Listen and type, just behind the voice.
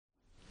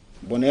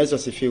Bwana Yesu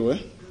asifiwe.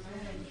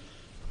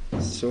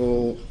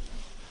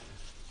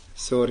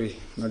 Sorry,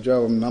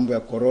 najua mambo ya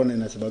corona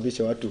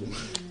inasababisha watu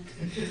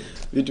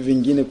vitu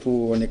vingine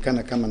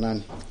kuonekana kama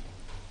nani.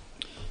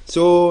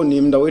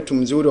 Ni muda wetu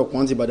mzuri wa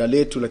kuanza ibada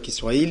letu la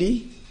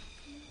Kiswahili,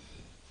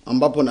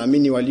 ambapo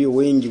naamini walio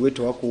wengi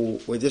wetu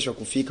hawakuwezeshwa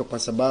kufika kwa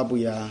sababu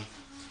ya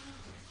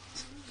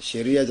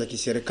sheria za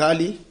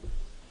kiserikali,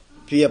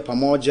 pia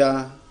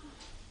pamoja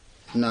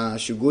na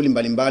shughuli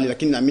mbalimbali,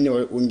 lakini naamini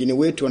wengine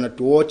wetu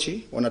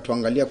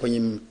wanatuangalia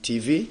kwenye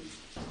TV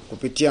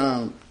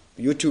kupitia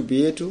YouTube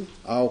yetu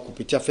au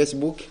kupitia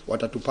Facebook,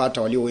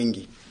 watatupata walio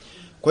wengi.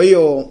 Kwa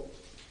hiyo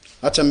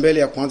acha mbele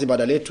ya kuanza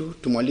ibada letu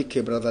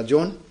tumwalike Brother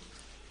John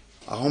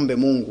aombe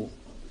Mungu.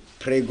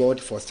 Pray God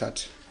for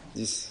start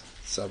this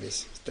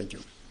service. Thank you.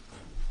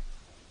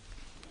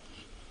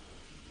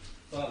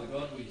 Father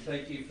God, we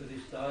thank you for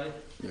this day.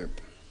 Yep.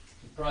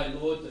 We pray,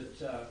 Lord,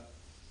 that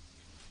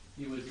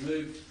you would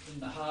move in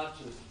the hearts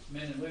of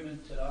men and women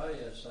today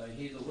as they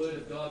hear the word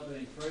of God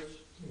being preached.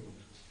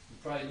 We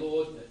pray,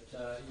 Lord,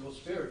 that your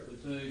Spirit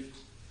would move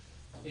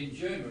in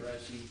Juma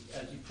as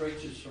he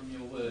preaches from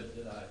your word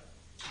today.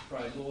 We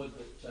pray, Lord,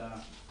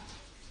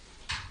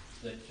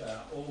 that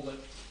all that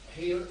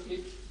hear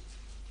it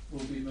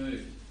will be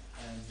moved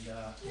and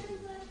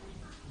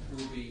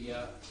will be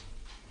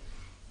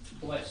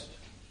blessed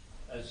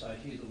as they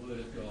hear the word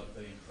of God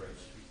being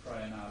preached. We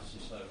pray and ask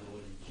this, O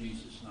Lord, in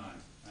Jesus'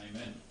 name.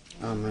 Amen.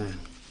 Amen.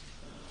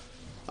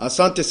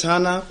 Asante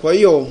sana. Kwa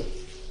hiyo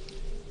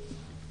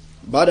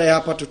baada ya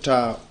hapa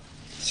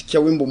tutasikia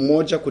wimbo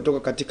mmoja kutoka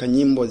katika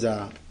nyimbo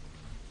za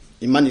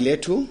imani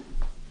letu.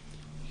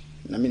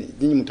 Na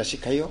ninyi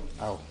mtashika hiyo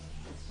au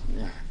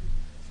yeah,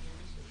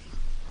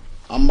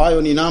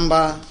 ambayo ni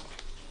namba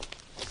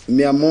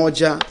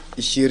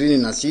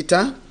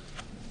 126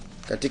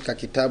 katika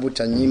kitabu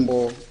cha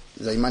nyimbo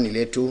za imani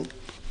letu.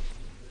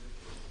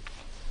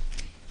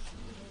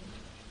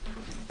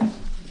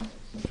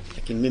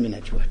 Lakini mimi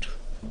najua tu.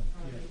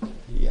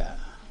 Yeah,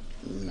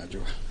 mimi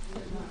najua.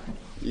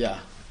 Yeah.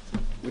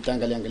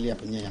 Utaangalia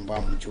hapo nyenye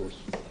ambao mjui.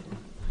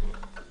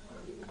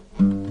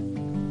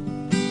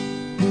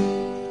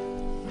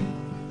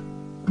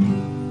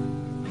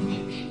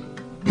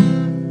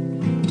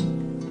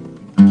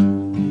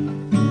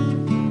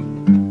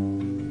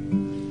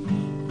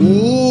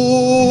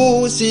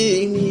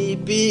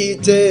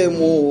 Usinipite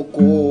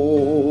Mwokozi,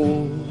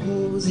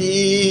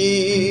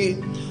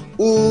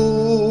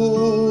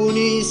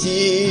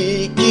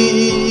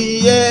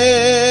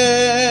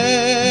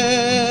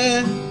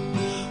 unisikie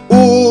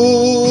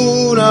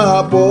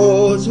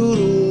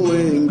unapozuru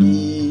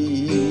wengine,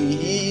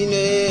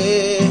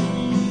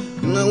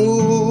 na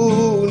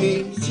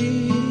unisipite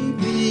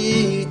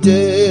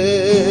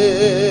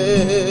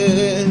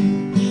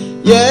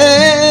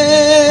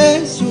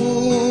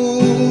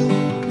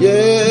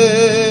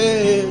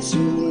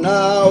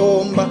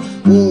naomba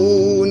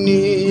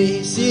unisikie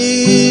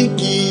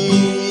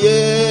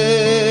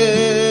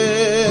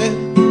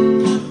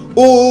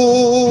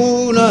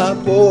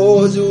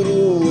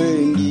unapozuru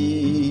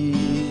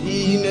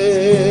wengine,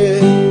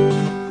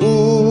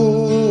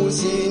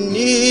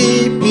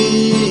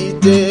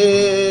 usinipite.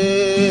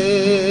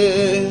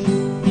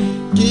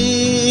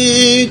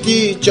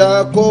 Kiti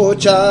chako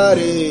cha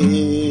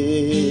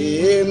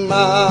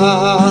rehema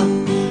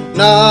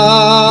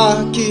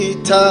na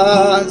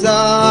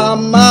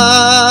kitazama,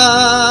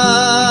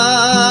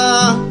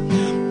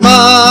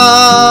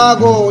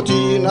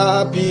 magoti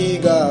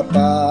napiga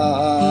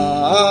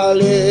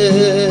pale,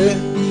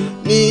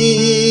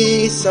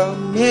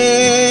 nisamewe.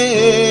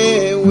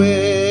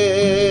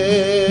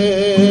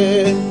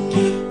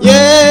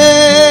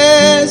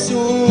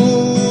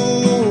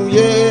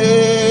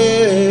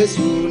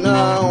 Yesu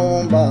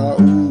naomba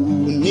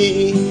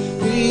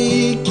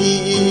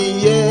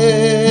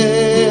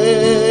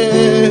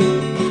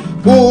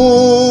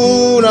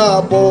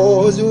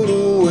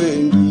unapozuru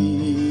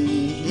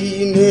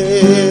wengine,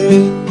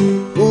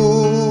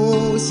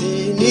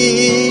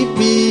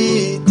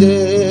 usinipite.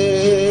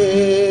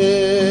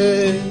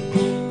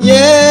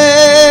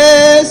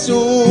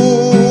 Yesu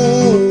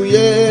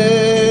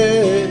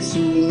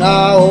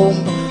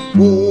naomba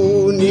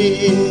unisikie,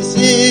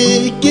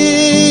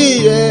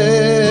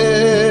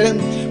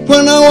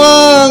 Bwana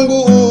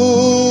wangu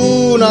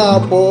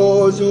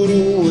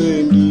unapozuru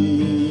wengine,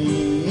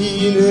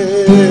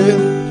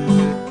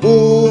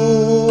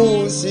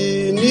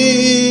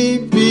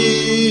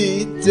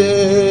 usinipite.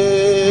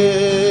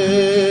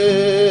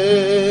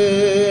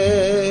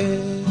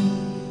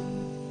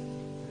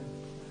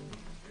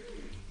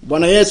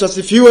 Bwana Yesu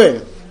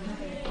asifiwe.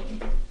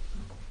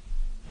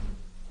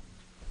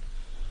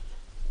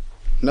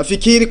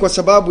 Nafikiri kwa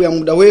sababu ya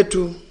muda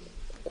wetu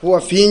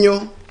kuwa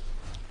finyo,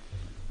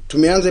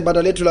 tumeanza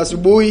ibada letu la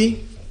asubuhi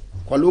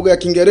kwa lugha ya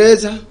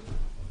Kiingereza,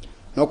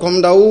 na kwa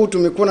muda huu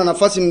tumekuwa na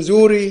nafasi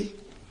nzuri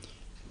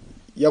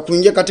ya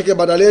kuingia katika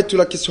ibada letu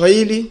la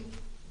Kiswahili.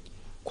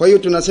 Kwa hiyo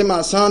tunasema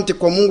asante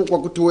kwa Mungu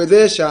kwa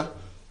kutuwezesha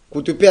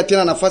kutupea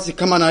tena nafasi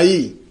kama na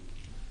hii.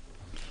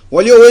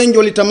 Walio wengi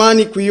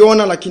walitamani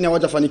kuiona lakini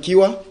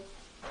hawajafanikiwa.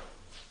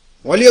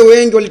 Walio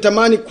wengi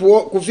walitamani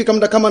kufika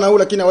muda kama na huu,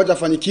 lakini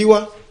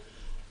hawajafanikiwa.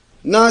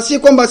 Na si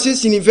kwamba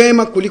sisi ni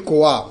vema kuliko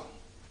wao,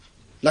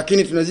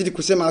 lakini tunazidi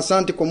kusema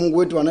asante kwa Mungu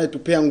wetu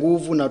anayetupea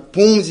nguvu na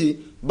pumzi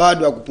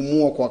bado ya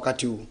kupumua kwa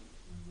wakati huu.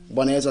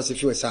 Bwana Yesu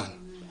asifiwe sana.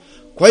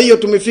 Kwa hiyo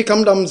tumefika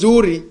muda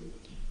mzuri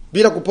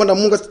bila kuponda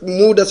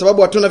muda,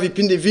 sababu hatuna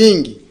vipindi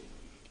vingi.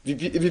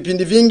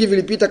 Vipindi vingi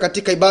vilipita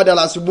katika ibada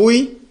la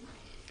asubuhi,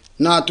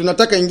 na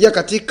tunataka ingia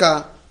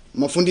katika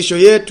mafundisho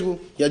yetu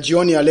ya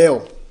jioni ya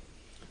leo.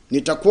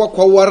 Nitakuwa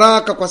kwa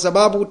uharaka kwa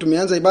sababu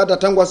tumeanza ibada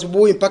tangu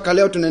asubuhi mpaka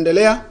leo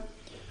tunaendelea.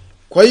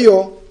 Kwa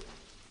hiyo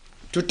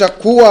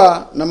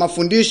tutakuwa na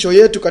mafundisho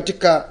yetu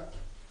katika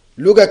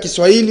lugha ya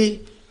Kiswahili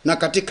na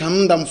katika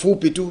muda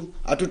mfupi tu,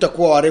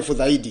 hatutakuwa warefu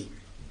zaidi.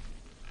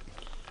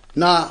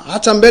 Na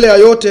hata mbele ya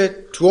yote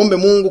tuombe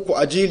Mungu kwa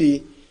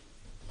ajili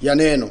ya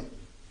neno.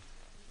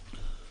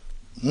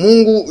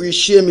 Mungu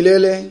uishie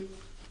milele,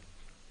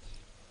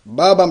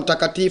 Baba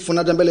mtakatifu,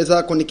 naja mbele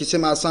zako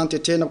nikisema asante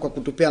tena kwa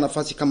kutupea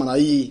nafasi kama na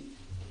hii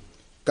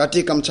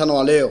katika mchana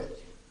wa leo.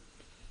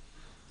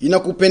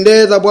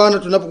 Inakupendeza Bwana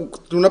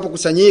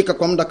tunapokusanyika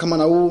kwa muda kama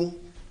na huu.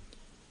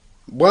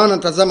 Bwana,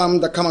 tazama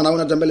muda kama na huu,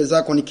 naja mbele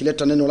zako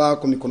nikileta neno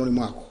lako mikononi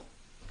mwako.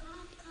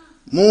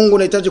 Mungu,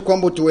 nahitaji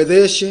kwamba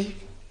utuwezeshe.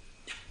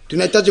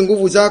 Tunahitaji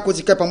nguvu zako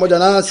zikae pamoja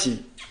nasi.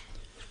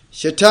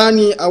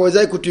 Shetani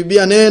awezaye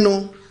kutuibia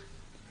neno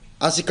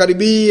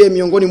asikaribie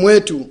miongoni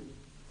mwetu.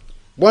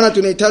 Bwana,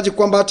 tunahitaji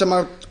kwamba hata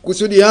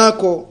makusudi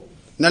yako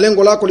na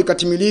lengo lako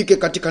likatimilike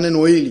katika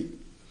neno hili.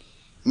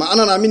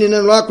 Maana naamini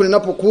neno lako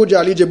linapokuja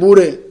alije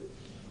bure.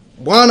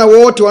 Bwana,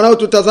 wote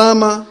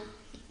wanaotutazama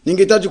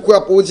ningehitaji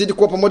kuwa uzidi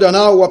kuwa pamoja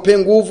nao, wape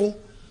nguvu.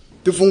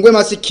 Tufungue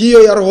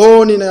masikio ya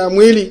rohoni na ya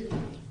mwili,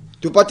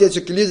 tupate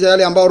kusikiliza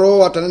yale ambayo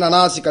Roho atanena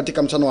nasi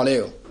katika mchana wa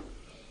leo.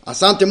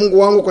 Asante Mungu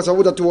wangu kwa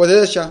sababu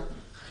utatuwezesha.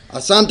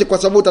 Asante kwa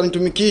sababu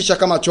utanitumikisha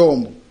kama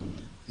chombo.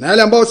 Na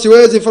yale ambayo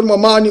siwezi, mfalme wa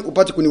amani,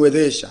 upate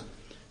kuniwezesha.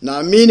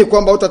 Naamini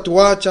kwamba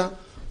utatuacha,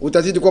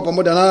 utazidi kuwa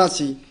pamoja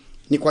nasi.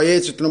 Ni kwa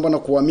Yesu tunaomba na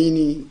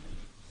kuamini.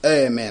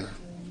 Amen.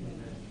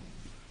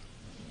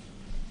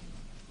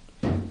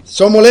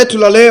 Somo letu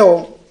la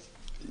leo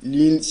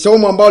ni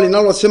somo ambalo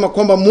linalosema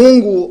kwamba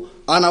Mungu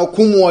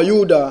anahukumu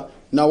Wayuda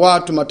na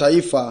watu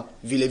mataifa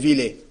vile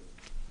vile.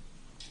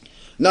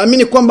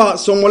 Naamini kwamba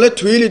somo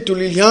letu hili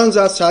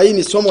tulilianza saa hii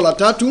ni somo la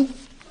 3.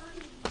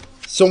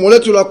 Somo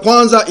letu la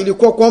kwanza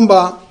ilikuwa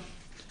kwamba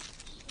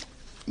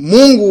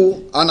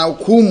Mungu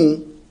anahukumu,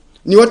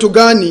 ni watu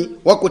gani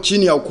wako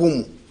chini ya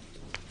hukumu.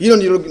 Hilo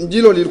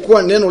ndilo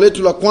lilikuwa neno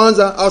letu la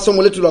kwanza au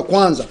somo letu la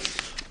kwanza.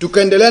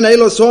 Tukaendelea na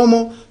hilo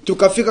somo,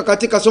 tukafika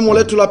katika somo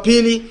letu la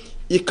pili,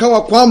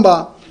 ikawa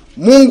kwamba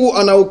Mungu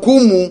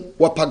anahukumu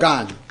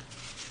wapagani.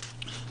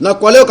 Na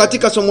kwa leo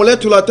katika somo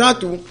letu la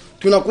 3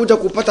 tunakuja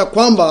kupata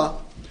kwamba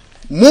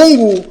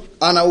Mungu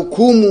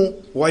anahukumu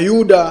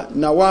Wayuda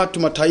na watu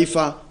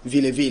mataifa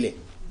vile vile.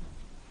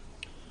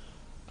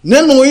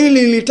 Neno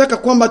hili lilitaka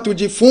kwamba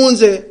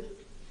tujifunze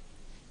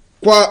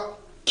kwa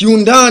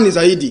kiundani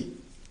zaidi.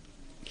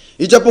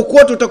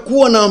 Ijapokuwa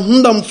tutakuwa na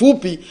muda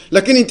mfupi,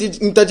 lakini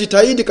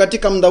nitajitahidi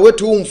katika muda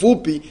wetu huu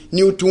mfupi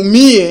ni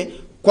utumie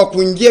kwa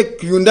kuingia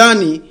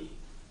kiundani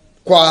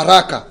kwa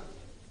haraka.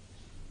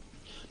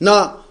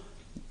 Na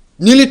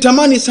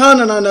nilitamani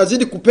sana na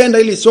nazidi kupenda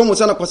hili somo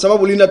sana kwa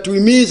sababu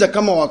linatuhimiza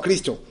kama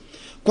Wakristo.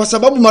 Kwa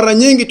sababu mara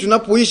nyingi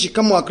tunapoishi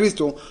kama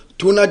Wakristo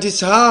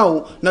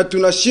tunajisahau na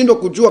tunashindwa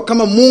kujua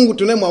kama Mungu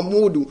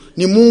tunayemwabudu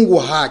ni Mungu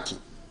wa haki.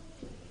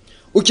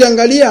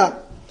 Ukiangalia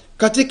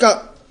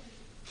katika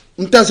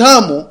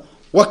mtazamo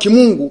wa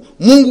kimungu,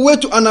 Mungu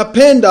wetu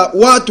anapenda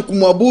watu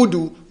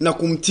kumwabudu na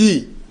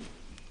kumtii.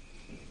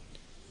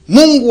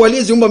 Mungu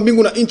aliyeziumba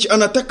mbingu na nchi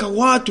anataka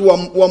watu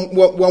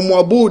wa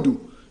muabudu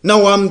na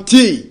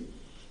wamtii.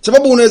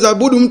 Sababu unaweza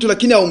abudu mtu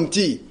lakini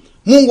haumtii.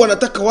 Mungu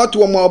anataka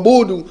watu wa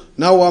muabudu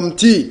na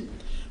wamtii.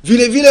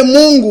 Vile vile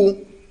Mungu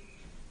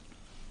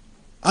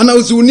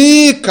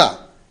anahuzunika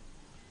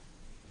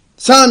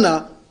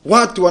sana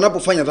watu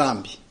wanapofanya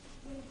dhambi.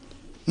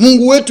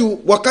 Mungu wetu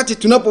wakati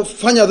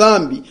tunapofanya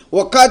dhambi,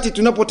 wakati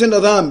tunapotenda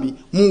dhambi,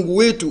 Mungu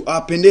wetu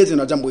apendeze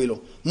na jambo hilo.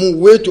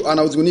 Mungu wetu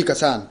anahuzunika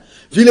sana.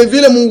 Vile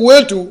vile Mungu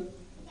wetu,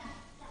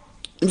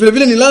 vile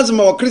vile ni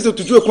lazima Wakristo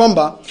tujue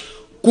kwamba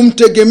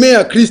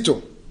kumtegemea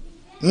Kristo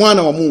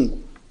mwana wa Mungu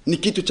ni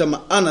kitu cha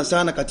maana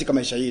sana katika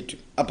maisha yetu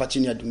hapa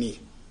chini ya dunia.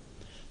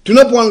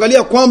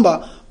 Tunapoangalia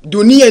kwamba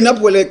dunia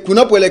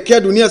kunapoelekea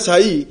dunia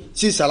sahihi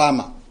si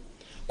salama.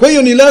 Kwa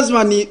hiyo ni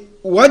lazima, ni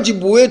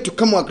wajibu wetu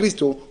kama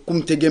Wakristo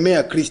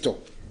kumtegemea Kristo.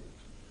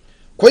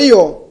 Kwa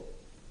hiyo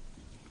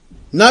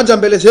naja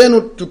mbele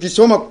zenu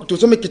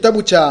tusome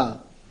kitabu cha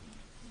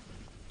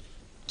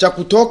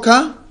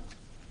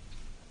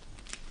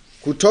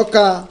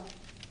Kutoka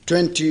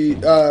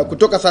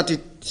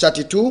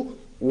 32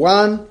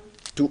 1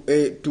 to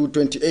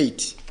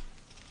 28.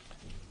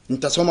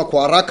 Nitasoma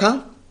kwa haraka.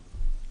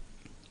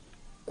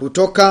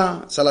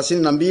 Kutoka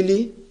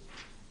 32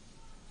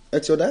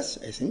 Exodus,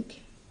 I think.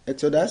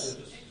 Exodus.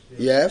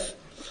 Yes.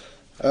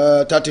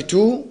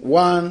 32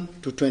 1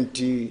 to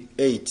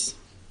 28.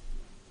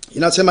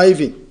 Inasema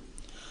hivi: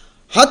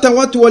 Hata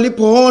watu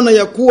walipoona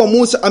ya kuwa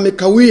Musa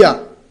amekawia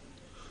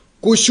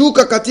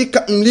kushuka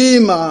katika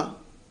mlima,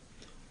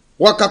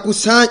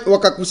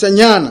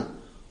 wakakusanyana,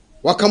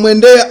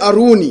 wakamwendea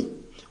Haruni,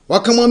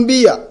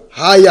 wakamwambia,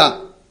 haya,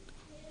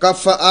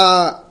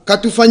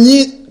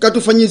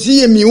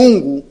 katufanyizie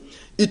miungu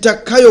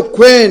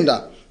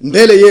itakayokwenda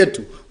mbele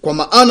yetu, kwa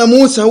maana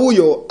Musa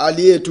huyo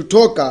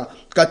aliyetutoka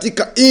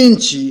katika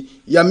nchi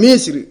ya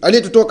Misri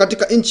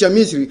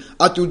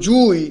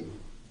atujui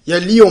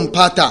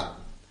yaliyompata.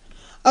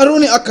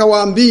 Haruni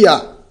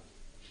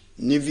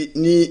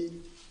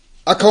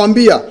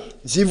akawaambia,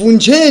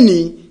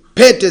 zivunjeni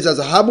pete za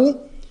dhahabu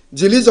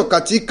zilizo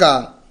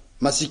katika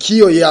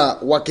masikio ya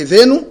wake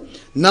zenu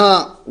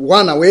na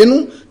wana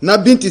wenu na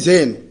binti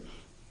zenu,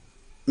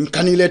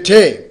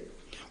 mkaniletee.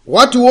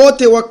 Watu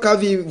wote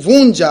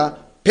wakavivunja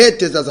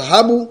pete za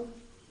dhahabu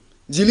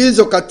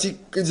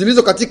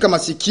zilizo katika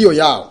masikio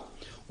yao,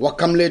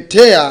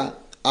 wakamletea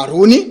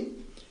Haruni.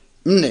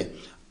 4.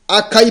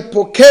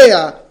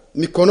 Akaipokea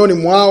mikononi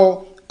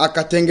mwao,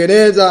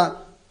 akatengeneza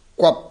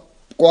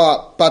kwa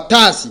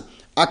patasi,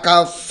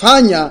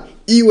 akafanya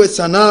iwe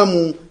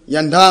sanamu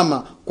ya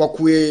ndama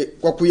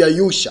kwa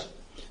kuyayusha.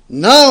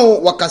 Nao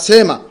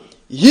wakasema,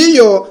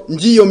 hiyo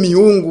ndiyo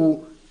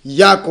miungu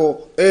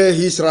yako,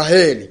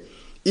 Israeli,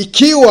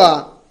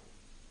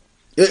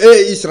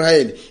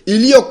 Israeli,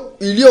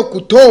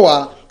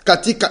 iliyokutoa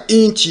katika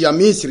nchi ya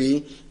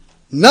Misri.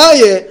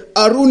 Naye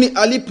Haruni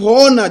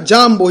alipoona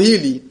jambo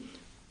hili,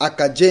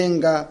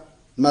 akajenga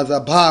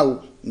madhabahu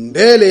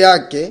mbele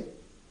yake.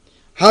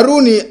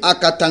 Haruni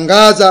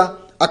akatangaza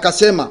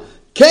akasema,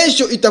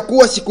 kesho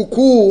itakuwa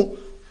sikukuu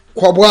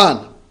kwa Bwana.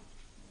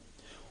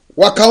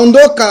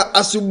 Wakaondoka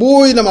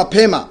asubuhi na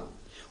mapema,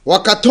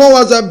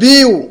 wakatoa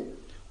dhabihu,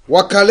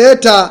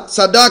 wakaleta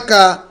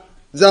sadaka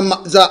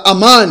za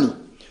amani.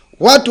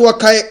 Watu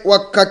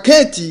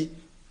wakaketi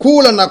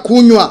kula na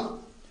kunywa,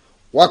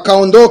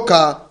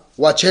 wakaondoka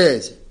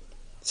wacheze.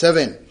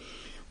 7.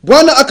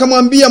 Bwana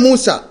akamwambia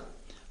Musa,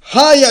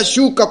 haya,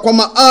 shuka, kwa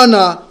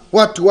maana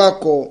watu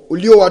wako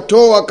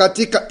uliowatoa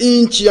katika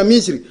nchi ya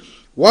Misri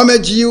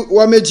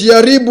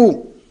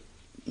wamejaribu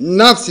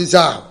nafsi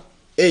zao.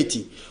 8.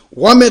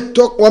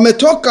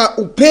 Wametoka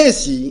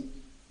upesi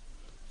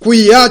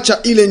kuiacha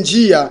ile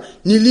njia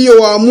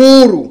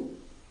niliyowaamuru,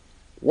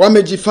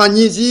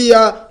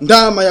 wamejifanyizia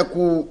ndama ya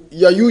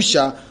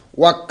kuyayusha,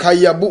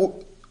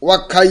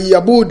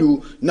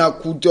 wakaiabudu na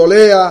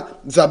kutolea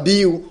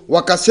dhabihu,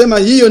 wakasema,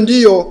 hiyo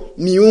ndiyo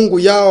miungu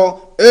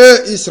yao,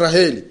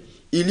 Israeli,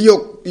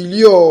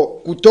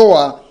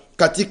 iliyokutoa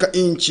katika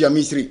nchi ya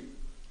Misri.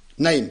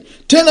 9.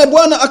 Tena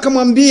Bwana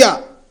akamwambia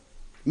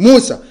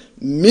Musa,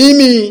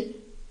 mimi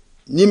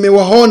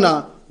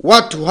nimewaona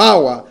watu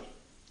hawa,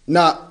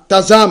 na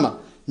tazama,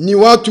 ni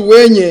watu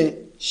wenye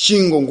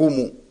shingo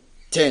ngumu.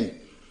 10.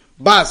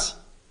 Basi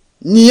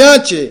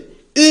niache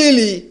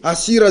ili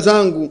hasira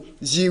zangu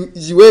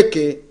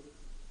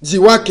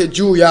ziwake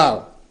juu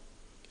yao,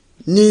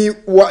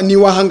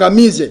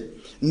 niwahangamize,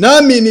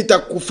 nami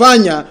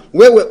nitakufanya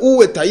wewe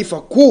uwe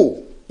taifa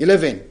kuu.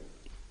 11.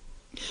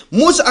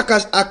 Musa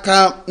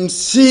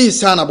akamsihi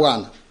sana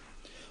Bwana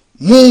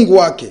Mungu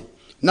wake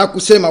na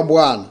kusema,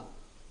 Bwana,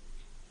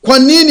 kwa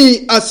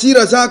nini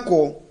hasira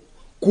zako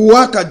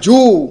kuwaka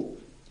juu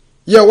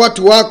ya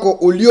watu wako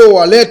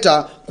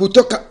uliowaleta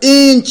kutoka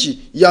nchi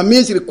ya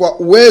Misri kwa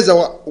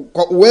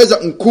uweza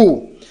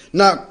mkuu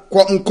na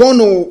kwa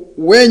mkono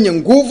wenye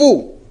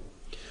nguvu?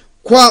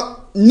 Kwa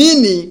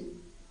nini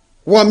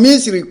wa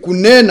Misri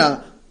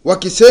kunena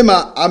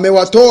wakisema,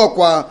 amewatoa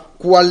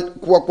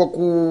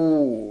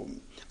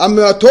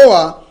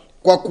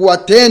kwa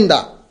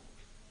kuwatenda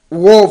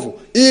uovu,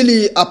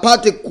 ili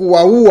apate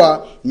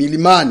kuwaua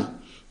milimani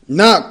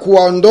na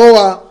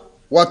kuwaondoa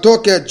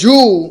watoke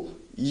juu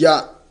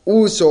ya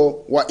uso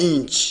wa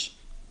nchi.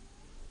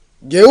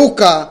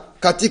 Geuka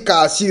katika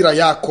hasira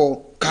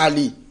yako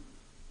kali,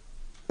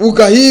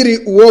 ughairi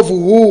uovu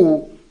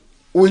huu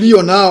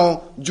ulio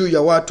nao juu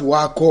ya watu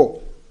wako.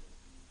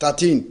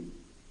 13.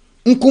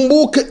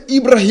 Mkumbuke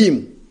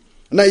Ibrahimu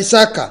na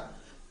Isaka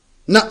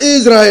na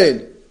Israeli,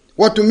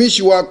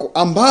 watumishi wako,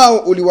 ambao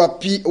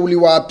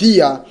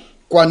uliwaapia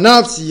kwa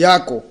nafsi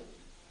yako,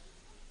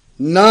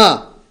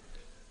 na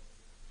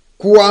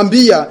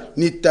kuambia,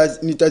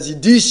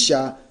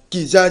 nitazidisha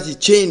kizazi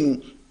chenu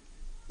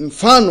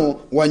mfano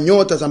wa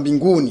nyota za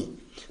mbinguni.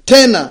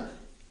 Tena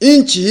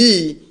nchi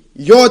hii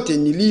yote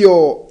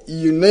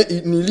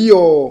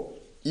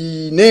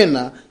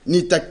niliyoinena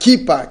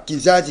nitakipa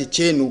kizazi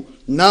chenu,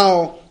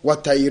 nao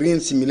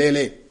watairithi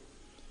milele.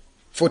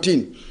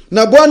 14.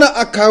 Na Bwana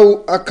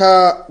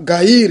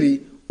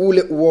akagairi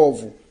ule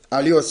uovu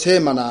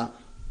aliyosema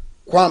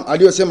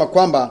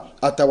kwamba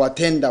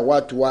atawatenda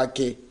watu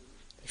wake.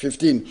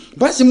 15.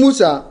 Basi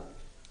Musa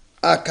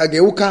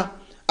akageuka,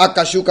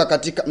 akashuka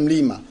katika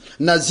mlima,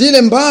 na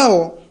zile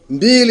mbao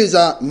 2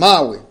 za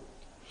mawe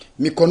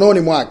mikononi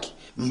mwake,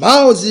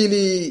 mbao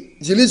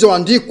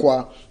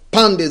zilizoandikwa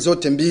pande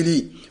zote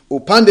 2,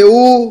 upande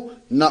huu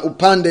na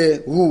upande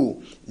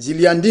huu,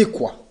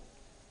 ziliandikwa.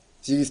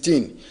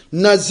 16.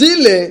 Na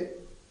zile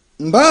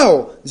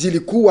mbao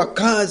zilikuwa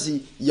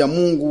kazi ya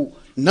Mungu,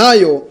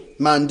 nayo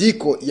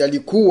maandiko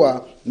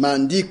yalikuwa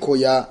maandiko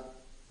ya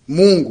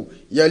Mungu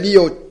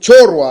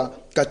yaliyochorwa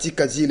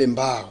katika zile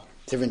mbao.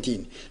 17.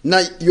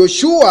 Na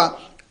Yoshua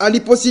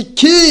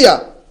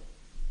aliposikia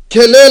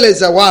kelele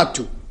za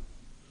watu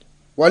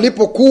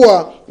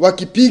walipokuwa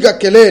wakipiga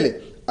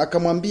kelele,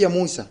 akamwambia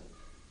Musa,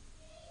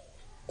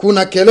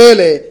 kuna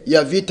kelele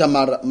ya vita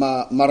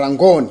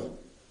marangoni.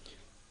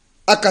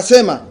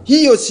 Akasema,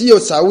 hiyo siyo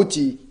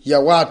sauti ya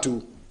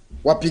watu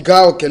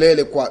wapigao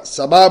kelele kwa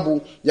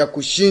sababu ya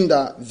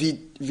kushinda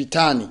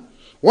vitani,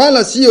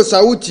 wala siyo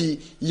sauti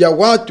ya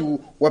watu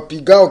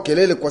wapigao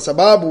kelele kwa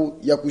sababu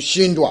ya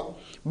kushindwa,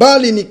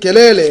 bali ni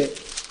kelele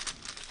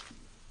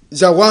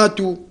za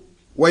watu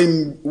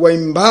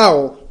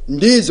waimbao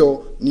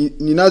ndizo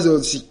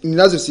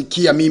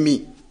ninazosikia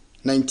mimi.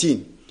 19.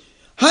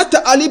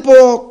 Hata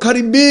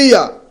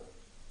alipokaribia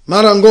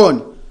marangoni,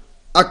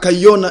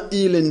 akaiona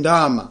ile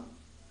ndama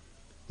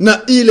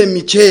na ile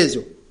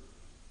michezo,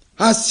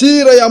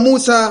 hasira ya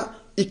Musa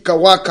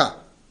ikawaka,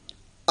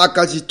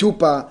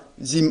 akazitupa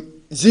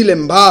zile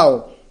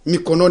mbao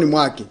mikononi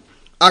mwake,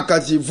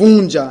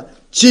 akazivunja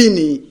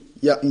chini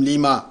ya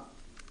mlima.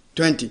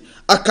 20.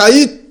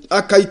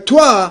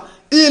 Akaitwaa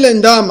ile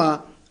ndama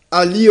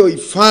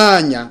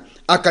aliyoifanya,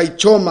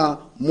 akaichoma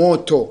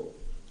moto,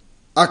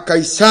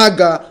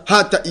 akaisaga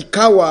hata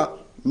ikawa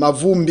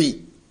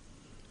mavumbi,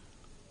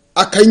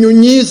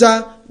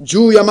 akainyunyiza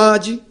juu ya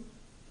maji,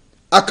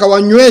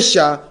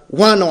 akawanywesha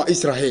wana wa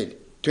Israeli.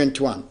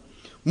 21.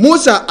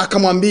 Musa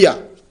akamwambia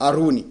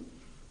Aruni,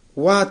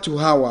 watu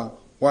hawa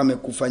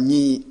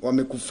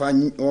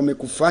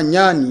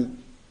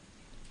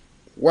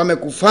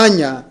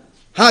wamekufanya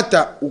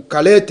hata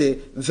ukalete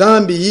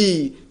dhambi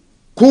hii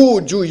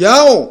kuu juu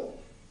yao?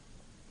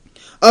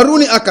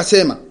 Aruni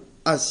akasema,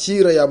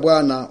 hasira ya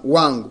Bwana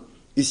wangu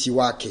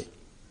isiwake.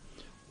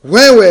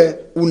 Wewe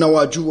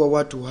unawajua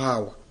watu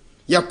hawa,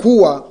 ya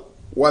kuwa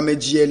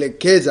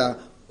wamejielekeza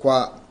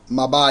kwa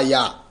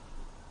mabaya.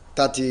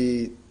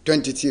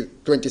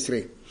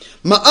 23.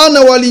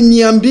 Maana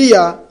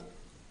waliniambia,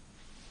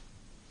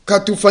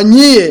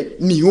 katufanyie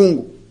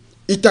miungu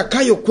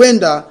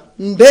itakayokwenda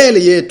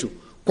mbele yetu,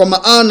 kwa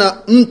maana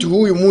mtu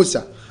huyu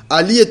Musa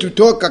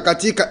aliyetutoka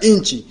katika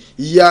nchi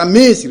ya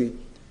Misri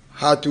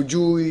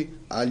hatujui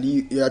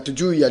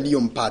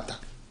yaliyompata.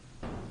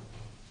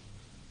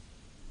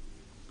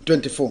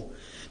 24.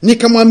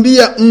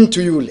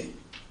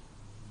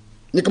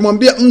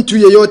 Nikamwambia mtu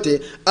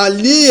yeyote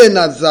aliye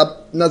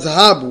na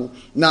dhahabu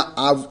na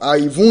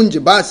aivunje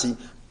basi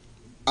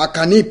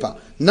akanipa,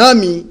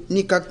 nami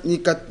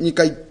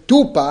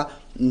nikaitupa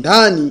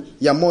ndani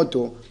ya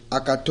moto,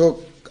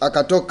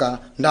 akatoka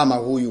ndama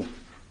huyu.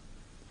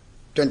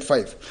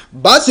 25.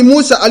 Basi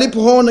Musa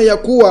alipoona ya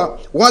kuwa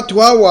watu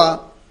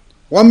hawa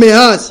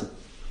wameasi,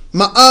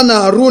 maana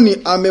Haruni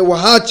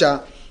amewaacha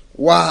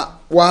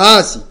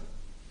waasi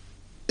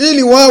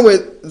ili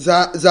wawe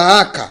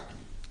zaaka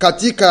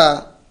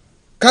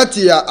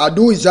kati ya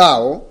adui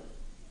zao,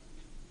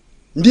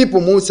 ndipo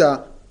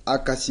Musa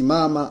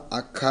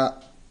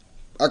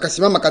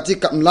akasimama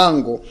katika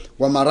mlango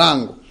wa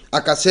marango,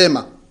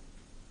 akasema,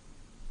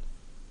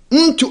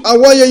 mtu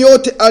awaye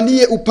yote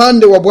aliye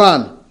upande wa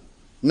Bwana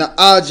na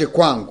aje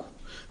kwangu.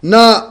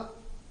 Na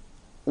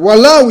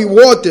Walawi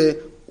wote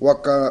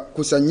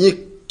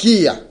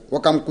wakamkusanyikia.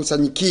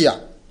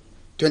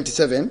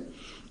 27.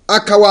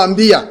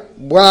 Akawaambia,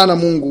 Bwana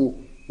Mungu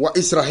wa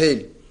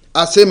Israeli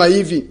asema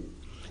hivi,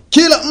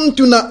 kila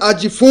mtu na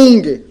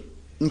ajifunge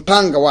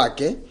mpanga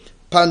wake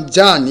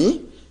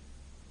panjani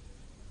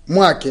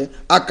mwake,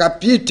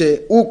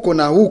 akapite huko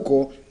na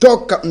huko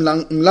toka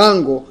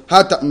mlango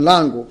hata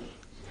mlango,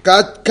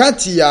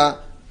 kati ya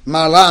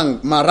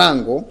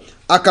marango,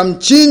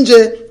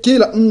 akamchinje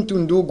kila mtu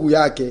ndugu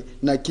yake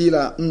na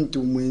kila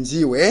mtu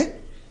mwenziwe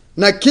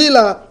na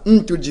kila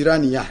mtu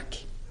jirani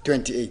yake.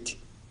 28.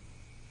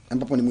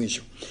 ambapo ni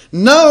mwisho.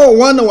 Nao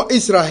wana wa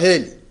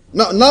Israeli,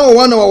 nao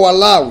wana wa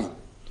Walawi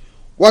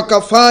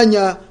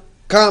wakafanya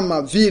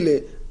kama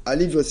vile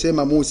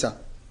alivyosema Musa,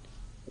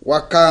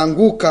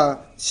 wakaanguka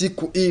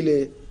siku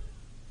ile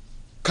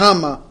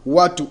kama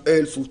watu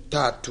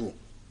 3,000.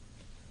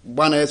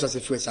 Bwana Yesu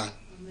asifiwe sana.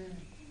 Amen.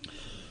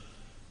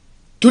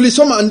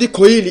 Tulisoma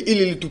andiko hili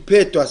ili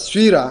litupee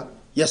taswira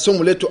ya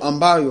somo letu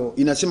ambayo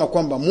inasema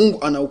kwamba Mungu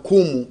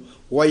anahukumu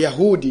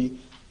Wayahudi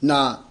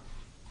na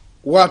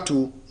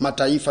watu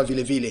mataifa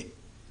vile vile.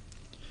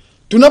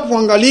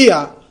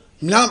 Tunapoangalia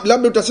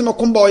labda utasema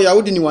kwamba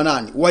Wayahudi ni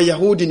wanani?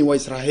 Wayahudi ni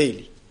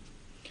Waisraeli.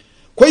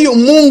 Kwa hiyo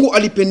Mungu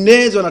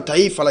alipendezwa na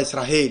taifa la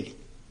Israeli.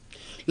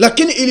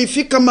 Lakini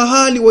ilifika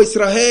mahali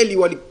Waisraeli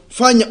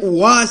walifanya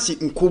uasi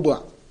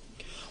mkubwa.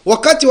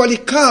 Wakati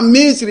walikaa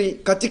Misri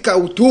katika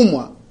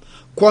utumwa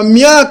kwa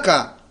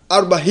miaka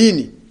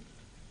 40,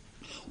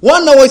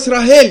 wana wa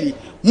Israeli,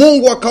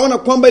 Mungu akaona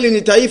kwamba ile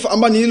ni taifa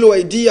ambalo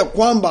nililowaidia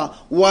kwamba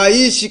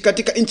waishi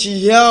katika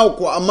nchi yao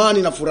kwa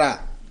amani na furaha.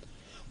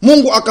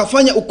 Mungu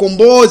akafanya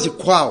ukombozi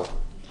kwao.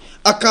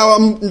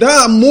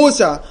 Akaandaa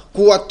Musa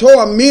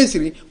kuwatoa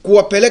Misri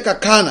kuwapeleka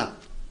Kana.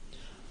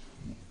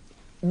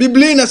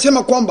 Biblia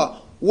inasema kwamba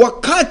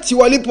wakati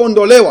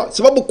walipoondolewa,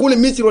 sababu kule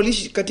Misri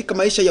waliishi katika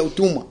maisha ya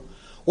utumwa.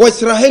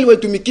 Waisraeli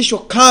walitumikishwa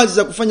kazi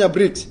za kufanya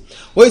bricks.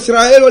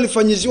 Waisraeli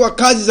walifanyiziwa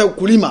kazi za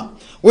ukulima.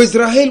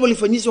 Waisraeli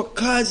walifanyizwa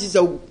kazi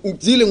za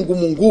zile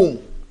ngumu ngumu.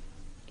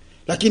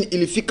 Lakini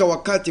ilifika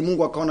wakati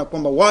Mungu akaona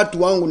kwamba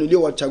watu wangu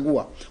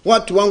niliowachagua,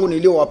 watu wangu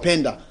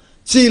niliowapenda,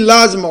 si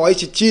lazima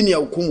waishi chini ya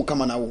hukumu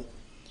kama na huu.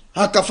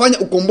 Akafanya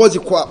ukombozi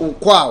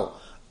kwao.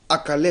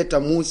 Akaleta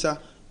Musa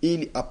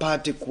ili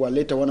apate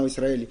kuwaleta wana wa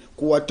Israeli,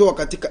 kuwatoa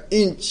katika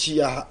nchi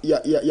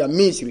ya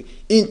Misri,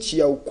 nchi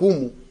ya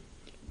hukumu,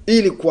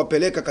 ili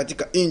kuwapeleka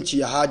katika nchi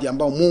ya ahadi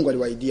ambayo Mungu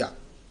aliwaahidia.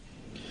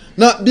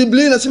 Na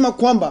Biblia inasema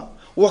kwamba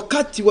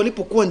wakati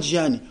walipokuwa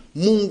njiani,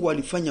 Mungu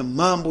alifanya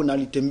mambo na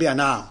alitembea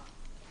nao.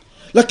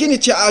 Lakini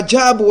cha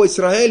ajabu, wa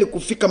Israeli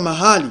kufika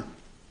mahali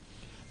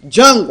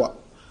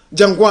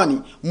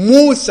jangwani,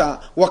 Musa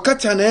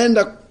wakati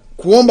anaenda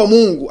kuomba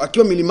Mungu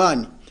akiwa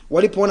milimani,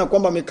 walipoona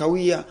kwamba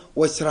amekawia,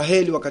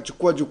 Waisraeli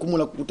wakachukua jukumu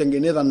la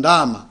kutengeneza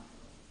ndama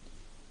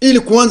ili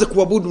kuanza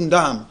kuabudu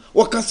ndama.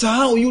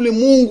 Wakasahau yule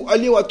Mungu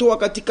aliyewatoa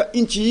katika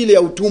nchi ile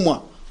ya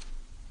utumwa.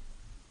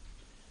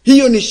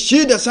 Hiyo ni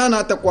shida sana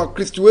hata kwa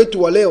Kristo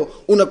wetu wa leo.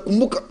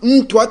 Unakumbuka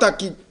mtu hata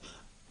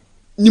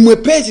ni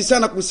mwepesi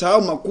sana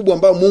kusahau makubwa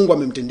ambayo Mungu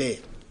amemtendea.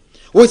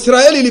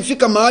 Waisraeli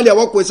ilifika mahali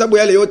hawakuhesabu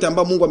yale yote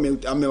ambayo Mungu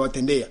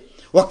amewatendea.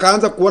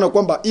 Wakaanza kuona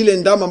kwamba ile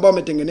ndama ambayo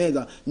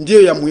ametengeneza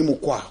ndiyo ya muhimu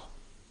kwao.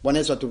 Bwana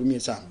Yesu aturumie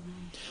sana.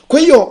 Kwa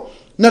hiyo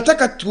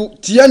nataka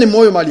tutiane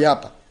moyo mahali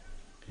hapa.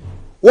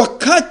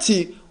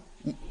 Wakati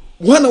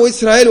wana wa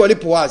Israeli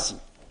walipoasi,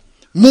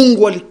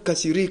 Mungu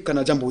alikasirika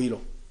na jambo hilo.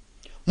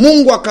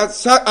 Mungu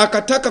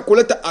akataka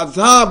kuleta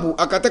adhabu,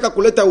 akataka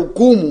kuleta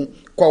hukumu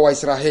kwa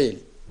Waisraeli.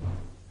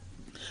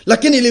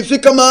 Lakini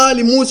ilifika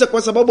mahali Musa,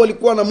 kwa sababu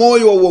alikuwa na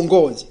moyo wa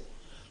uongozi,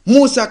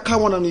 Musa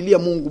akawa ananilia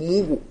Mungu,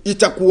 Mungu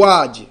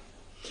itakuwaje?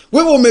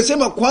 Wewe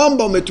umesema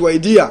kwamba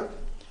umetuahidia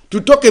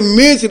tutoke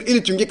Misri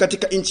ili tuingie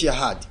katika nchi ya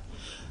ahadi.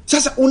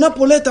 Sasa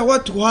unapoleta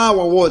watu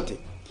hawa wote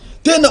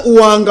tena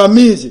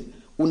uwaangamize,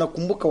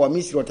 unakumbuka wa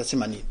Misri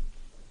watasema nini?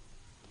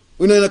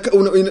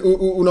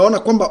 Unaona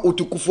kwamba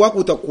utukufu wako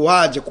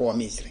utakuwaje kwa wa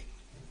Misri?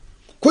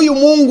 Kwa hiyo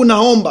Mungu,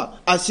 naomba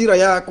hasira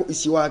yako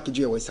isiwaki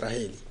juu ya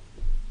Waisraeli.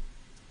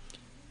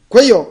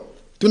 Kwa hiyo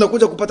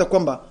tunakuja kupata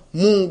kwamba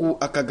Mungu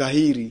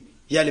akagahiri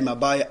yale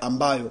mabaya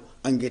ambayo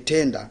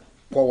angetenda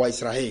kwa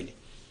Waisraeli.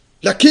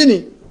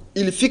 Lakini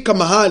ilifika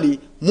mahali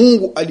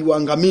Mungu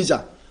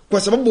aliwaangamiza,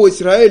 kwa sababu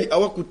Waisraeli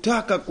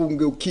hawakutaka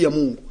kungeukia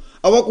Mungu,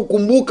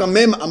 hawakukumbuka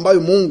mema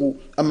ambayo Mungu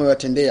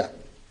amewatendea.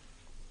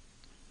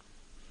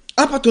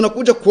 Hapa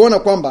tunakuja kuona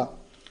kwamba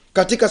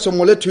katika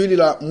somo letu hili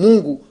la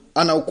Mungu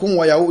anahukumu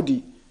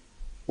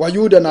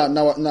WAYUDA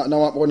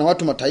na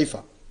watu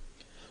mataifa,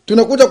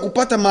 tunakuja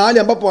kupata mahali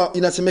ambapo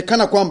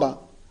inasemekana kwamba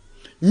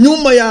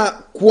nyuma ya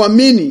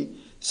kuamini,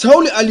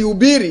 Sauli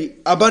alihubiri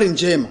habari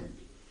njema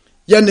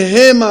ya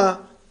neema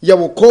ya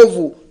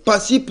wokovu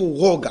pasipo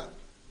uoga.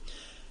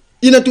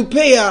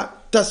 Inatupea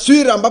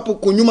taswira ambapo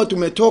kunyuma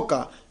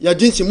tumetoka ya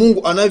jinsi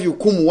Mungu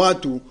anavyohukumu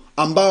watu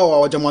ambao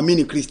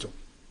hawajamwamini Kristo.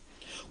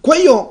 Kwa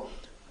hiyo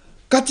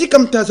katika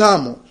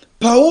mtazamo,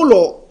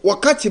 Paulo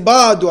wakati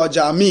bado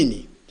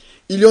hajaamini,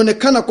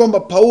 ilionekana kwamba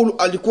Paulo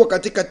alikuwa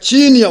katika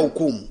chini ya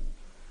hukumu.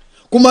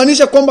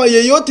 Kumaanisha kwamba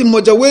yeyote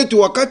mmoja wetu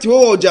wakati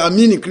wewe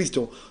hujaamini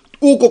Kristo,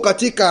 uko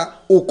katika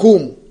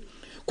hukumu.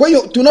 Kwa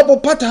hiyo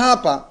tunapopata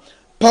hapa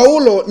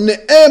Paulo,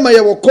 neema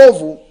ya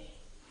wokovu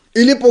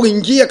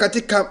ilipoingia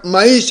katika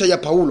maisha ya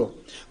Paulo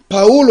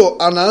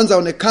anaanza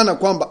onekana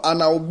kwamba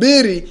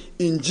anahubiri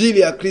injili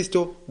ya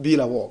Kristo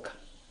bila woga.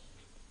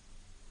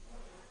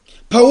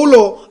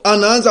 Paulo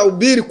anaanza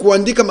hubiri,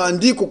 kuandika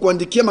maandiko,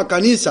 kuandikia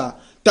makanisa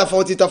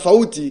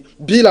tofauti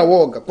bila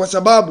woga, kwa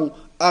sababu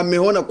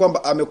ameona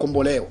kwamba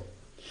amekombolewa.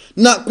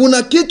 Na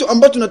kuna kitu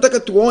ambacho tunataka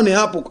tuone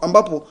hapo,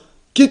 ambapo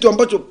kitu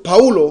ambacho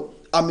Paulo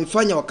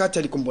amefanya wakati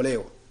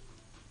alikombolewa.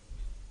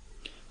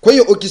 Kwa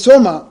hiyo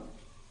ukisoma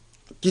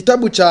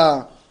kitabu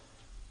cha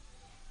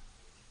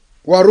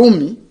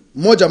Warumi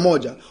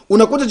 1:1,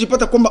 unakuta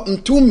jipata kwamba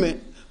mtume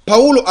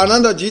Paulo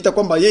anaanza jiita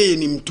kwamba yeye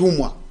ni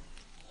mtumwa.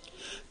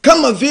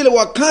 Kama vile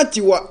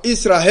wakati wa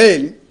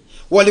Israeli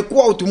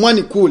walikuwa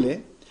utumwani kule,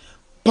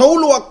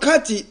 Paulo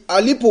wakati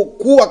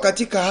alipokuwa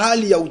katika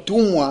hali ya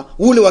utumwa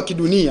ule wa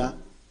kidunia,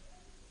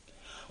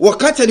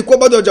 wakati alikuwa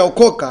bado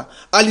hajaokoka,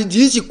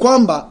 alijihisi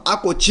kwamba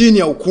ako chini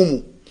ya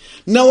hukumu.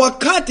 Na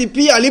wakati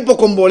pia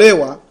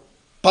alipokombolewa,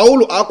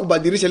 Paulo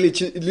hakubadilisha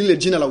lile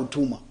jina la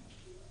utumwa.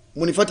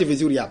 Munifuate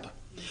vizuri hapa.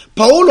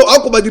 Paulo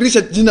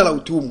hakubadilisha jina la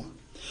utumwa.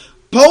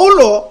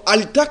 Paulo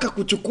alitaka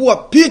kuchukua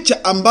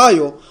picha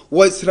ambayo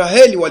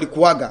Waisraeli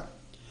walikuwaga.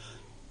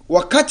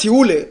 Wakati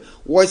ule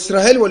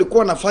Waisraeli walikuwa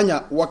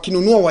wanafanya,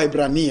 wakinunua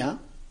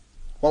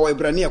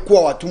Waebrania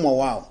kuwa watumwa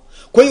wao.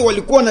 Kwa hiyo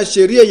walikuwa na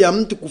sheria ya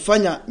mtu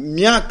kufanya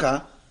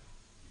miaka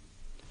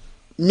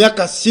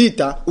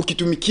 6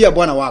 ukitumikia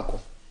bwana wako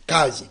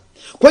kazi.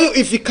 Kwa hiyo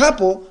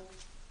ifikapo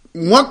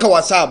mwaka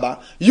wa 7,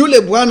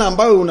 yule bwana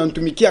ambaye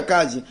unamtumikia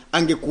kazi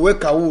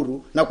angekuweka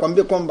huru na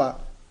kuambia kwamba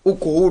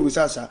uko huru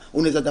sasa,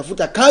 unaweza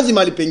tafuta kazi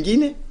mahali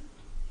pengine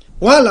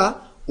wala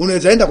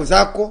unaweza enda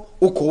kuzako,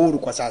 uko huru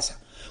kwa sasa.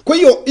 Kwa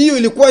hiyo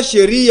ilikuwa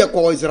sheria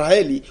kwa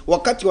Waisraeli.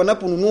 Wakati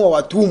wanaponunua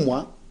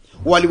watumwa,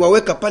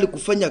 waliwaweka pale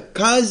kufanya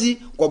kazi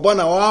kwa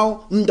bwana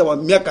wao muda wa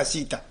miaka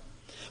 6.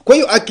 Kwa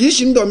hiyo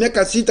akiishi muda wa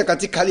miaka 6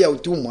 katika hali ya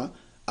utumwa,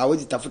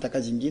 hawezi tafuta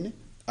kazi nyingine,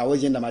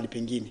 hawezi enda mahali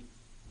pengine.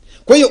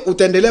 Kwa hiyo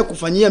utaendelea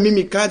kufanyia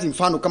mimi kazi.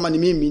 Mfano kama ni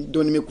mimi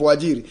ndio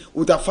nimekuajiri,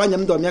 utafanya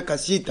muda wa miaka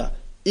 6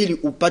 ili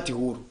upate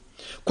huru.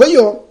 Kwa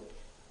hiyo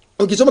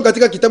ukisoma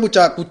katika kitabu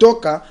cha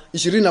Kutoka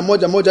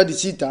 21:1 hadi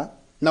 6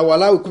 na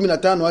Walawi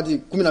 15 hadi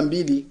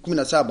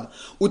 12:17,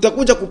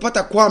 utakuja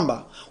kupata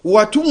kwamba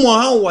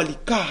watumwa hao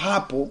walikaa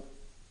hapo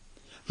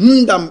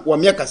muda wa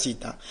miaka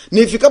 6.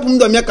 Nifikapo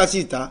muda wa miaka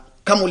 6,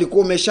 kama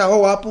ulikuwa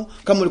umeshaoa hapo,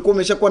 kama ulikuwa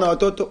umeshakuwa na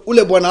watoto,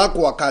 ule bwana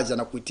wako wa kazi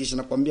anakuitisha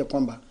na kuambia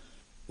kwamba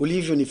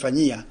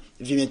ulivyonifanyia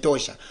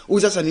vimetosha.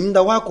 Sasa ni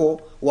muda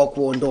wako wa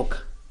kuondoka.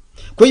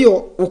 Kwa hiyo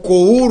uko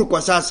huru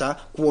kwa sasa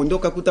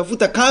kuondoka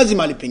kutafuta kazi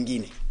mahali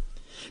pengine.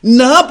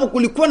 Na hapo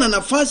kulikuwa na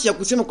nafasi ya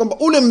kusema kwamba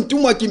ule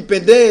mtumwa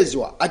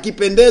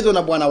akipendezwa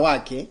na bwana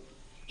wake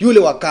yule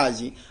wa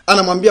kazi,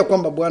 anamwambia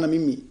kwamba bwana,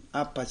 mimi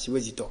hapa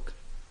siwezi toka.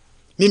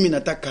 Mimi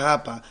nataka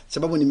hapa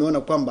sababu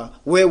nimeona kwamba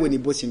wewe ni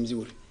bosi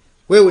mzuri.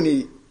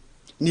 Wewe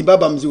ni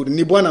baba mzuri,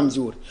 ni bwana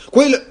mzuri.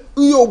 Kwa hiyo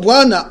huyo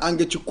bwana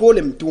angechukua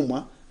ule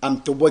mtumwa,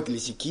 amtoboe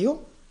lisikio.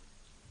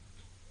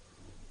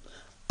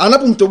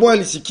 Anapomtoboa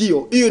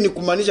lisikio, hiyo ni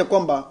kumaanisha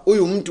kwamba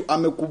huyu mtu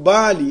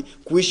amekubali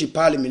kuishi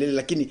pale milele,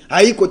 lakini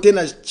haiko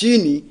tena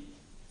chini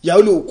ya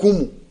ule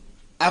hukumu.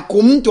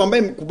 Ako mtu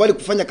ambaye amekubali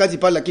kufanya kazi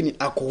pale, lakini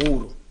ako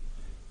huru.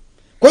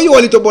 Kwa hiyo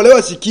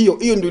walitobolewa sikio.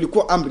 Hiyo ndio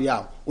ilikuwa amri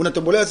yao.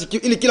 Unatobolewa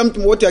sikio ili kila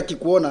mtu wote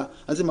akikuona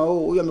anasema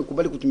huyu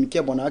amekubali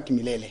kutumikia bwana wake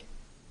milele.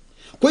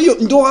 Kwa hiyo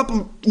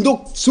ndio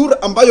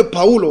sura ambayo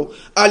Paulo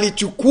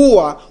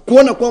alichukua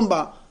kuona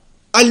kwamba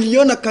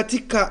aliona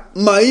katika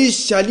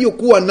maisha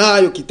aliyokuwa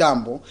nayo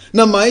kitambo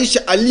na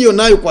maisha aliyo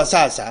nayo kwa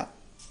sasa,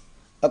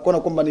 akaona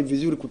kwamba ni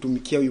vizuri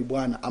kutumikia huyu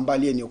bwana ambaye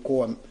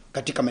aliyeniokoa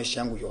katika maisha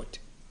yangu yote.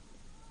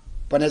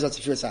 Bwana Yesu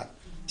asifiwe sana.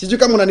 Sijui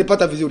kama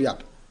unanipata vizuri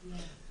hapa.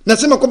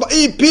 Nasema kwamba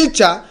hii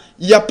picha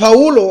ya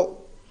Paulo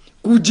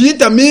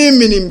kujiita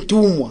mimi ni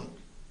mtumwa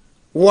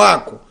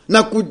wako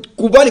na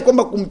kukubali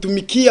kwamba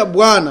kumtumikia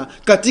Bwana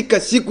katika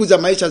siku za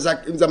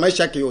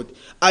maisha yake yote,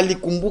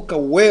 alikumbuka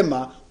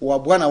wema wa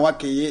Bwana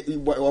wake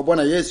wa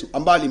Bwana Yesu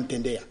ambaye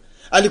alimtendea.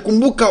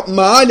 Alikumbuka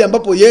mahali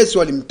ambapo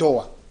Yesu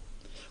alimtoa.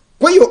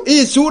 Kwa hiyo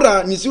hii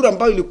sura ni sura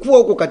ambayo ilikuwa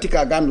huko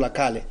katika Agano la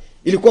Kale,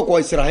 ilikuwa kwa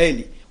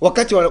Waisraeli.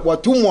 Wakati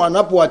watumwa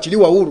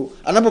wanapoachiliwa huru,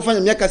 anapofanya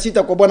miaka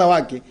 6 kwa bwana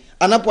wake,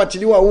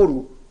 anapoachiliwa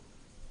huru,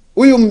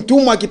 huyu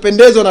mtumwa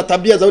akipendezwa na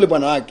tabia za yule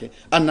bwana wake,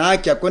 ana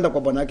haki ya kwenda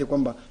kwa bwana wake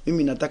kwamba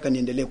mimi nataka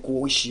niendelee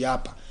kuishi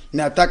hapa,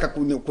 nataka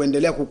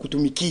kuendelea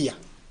kukutumikia.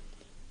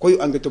 Kwa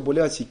hiyo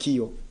angetobolewa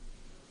sikio.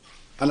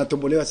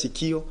 Anatobolewa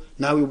sikio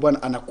na huyu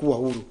bwana anakuwa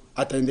huru.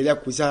 Ataendelea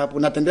kuzaa hapo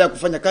na ataendelea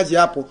kufanya kazi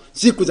hapo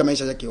siku za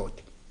maisha yake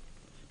yote.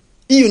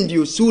 Hiyo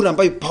ndiyo sura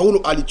ambayo Paulo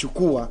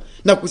alichukua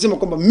na kusema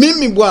kwamba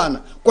mimi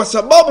Bwana, kwa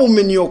sababu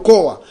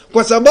umeniokoa,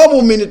 kwa sababu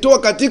umenitoa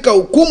katika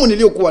hukumu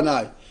niliyokuwa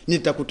nayo,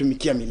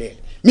 nitakutumikia milele.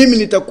 Mimi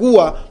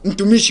nitakuwa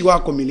mtumishi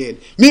wako milele.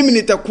 Mimi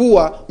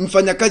nitakuwa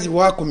mfanyakazi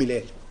wako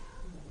milele.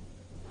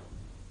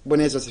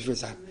 Bwana Yesu asifiwe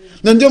sana.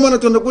 Na ndio maana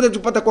tunakuja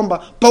tupata kwamba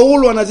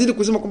Paulo anazidi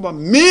kusema kwamba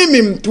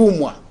mimi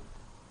mtumwa.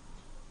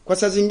 Kwa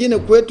saa zingine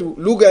kwetu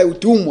lugha ya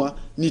utumwa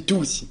ni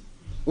tusi.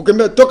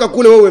 Ukiambia toka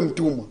kule wewe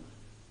mtumwa,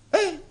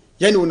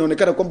 yani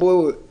unaonekana kwamba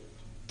wewe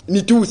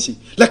ni tusi.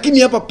 Lakini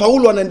hapa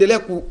Paulo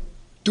anaendelea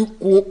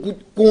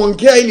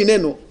kuongea hili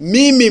neno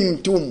mimi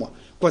mtumwa,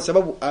 kwa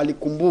sababu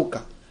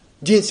alikumbuka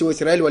jinsi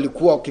Waisraeli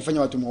walikuwa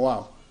wakifanya watumwa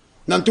wao.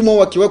 Na mtumwa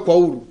wao akiwekwa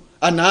huru,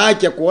 ana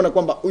haki ya kuona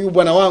kwamba huyu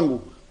bwana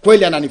wangu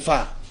kweli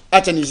ananifaa,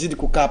 acha nizidi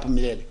kukaa hapa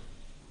milele.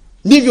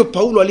 Ndivyo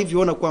Paulo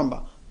alivyoona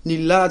kwamba ni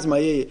lazima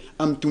yeye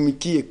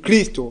amtumikie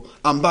Kristo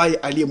ambaye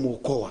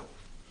aliyemuokoa,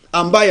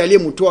 ambaye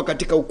aliyemtoa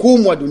katika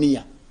hukumu wa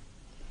dunia,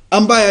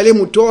 ambaye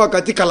aliyemtoa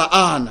katika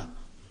laana.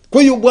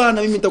 Kwa hiyo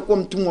Bwana, mimi nitakuwa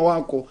mtumwa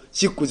wako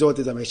siku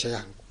zote za maisha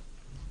yangu.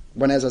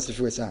 Bwana Yesu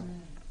asifiwe sana.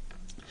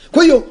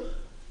 Kwa hiyo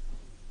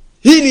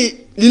hili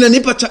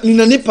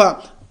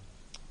linanipa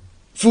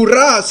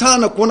furaha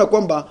sana kuona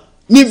kwamba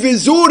ni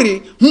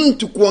vizuri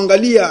mtu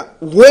kuangalia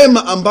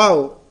wema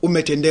ambao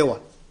umetendewa.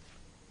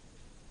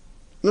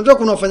 Unajua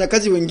kuna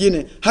wafanyakazi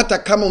wengine hata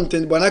kama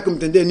bwana wake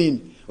mtendee nini,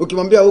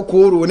 ukimwambia huko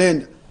huru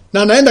unaenda,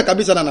 na anaenda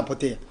kabisa na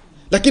anapotea.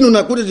 Lakini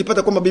unakuja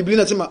jipata kwamba Biblia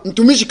inasema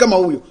mtumishi kama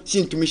huyo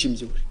si mtumishi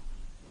mzuri.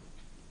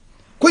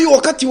 Kwa hiyo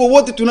wakati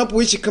wowote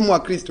tunapoishi kama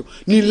Wakristo,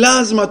 ni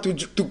lazima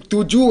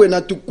tujue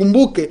na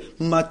tukumbuke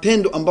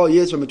matendo ambayo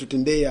Yesu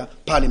ametutendea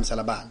pale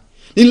msalabani.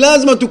 Ni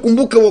lazima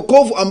tukumbuke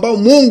wokovu ambao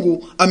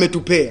Mungu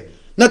ametupea.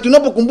 Na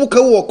tunapokumbuka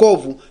huo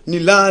wokovu, ni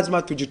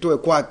lazima tujitoe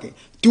kwake,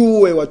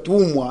 tuwe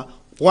watumwa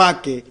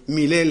wake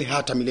milele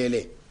hata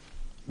milele.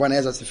 Bwana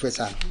Yesu asifiwe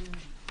sana.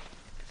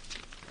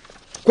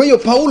 Kwa hiyo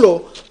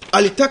Paulo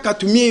alitaka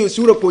atumie hiyo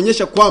sura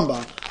kuonyesha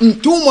kwamba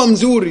mtumwa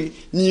mzuri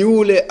ni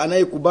yule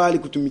anayekubali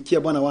kutumikia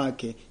bwana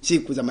wake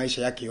siku za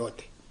maisha yake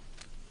yote.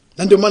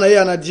 Na ndio maana yeye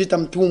anajiita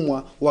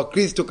mtumwa wa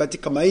Kristo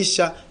katika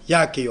maisha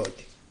yake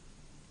yote.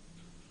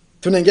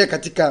 Tunaingia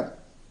katika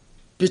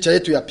picha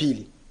yetu ya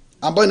pili,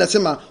 ambayo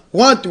inasema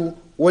watu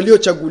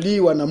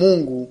waliochaguliwa na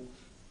Mungu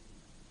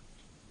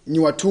ni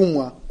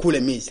watumwa kule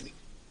Misri.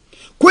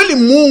 Kweli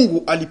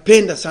Mungu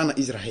alipenda sana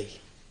Israeli.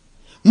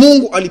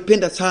 Mungu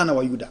alipenda sana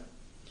Wayuda.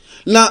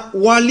 Na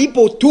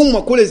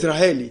walipotumwa kule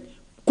Israeli,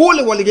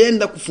 kule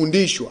walienda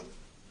kufundishwa.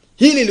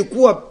 Hili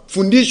lilikuwa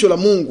fundisho la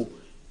Mungu.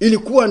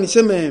 Ilikuwa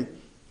niseme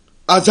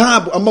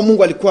adhabu ambayo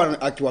Mungu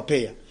alikuwa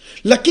akiwapea.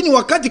 Lakini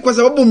wakati, kwa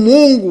sababu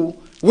Mungu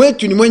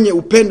wetu ni mwenye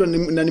upendo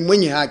na ni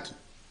mwenye haki,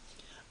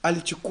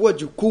 alichukua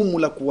jukumu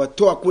la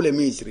kuwatoa kule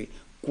Misri,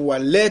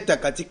 kuwaleta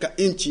katika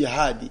nchi ya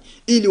ahadi,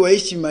 ili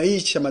waishi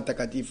maisha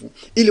matakatifu,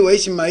 ili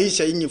waishi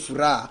maisha yenye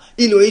furaha,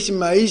 ili waishi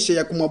maisha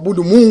ya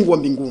kumwabudu Mungu wa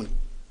mbinguni,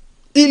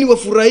 ili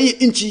wafurahie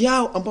nchi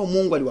yao ambayo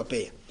Mungu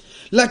aliwapea.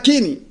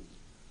 Lakini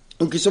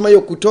ukisoma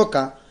hiyo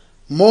Kutoka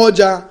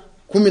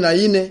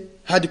 1:14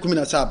 hadi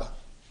 17,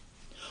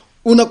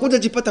 unakuja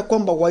jipata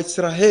kwamba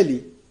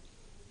Waisraeli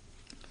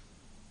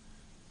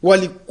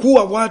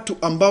walikuwa watu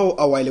ambao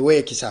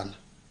hawaeleweki sana.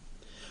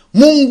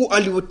 Mungu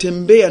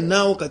aliwatembea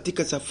nao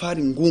katika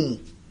safari ngumu.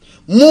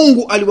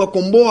 Mungu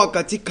aliwakomboa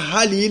katika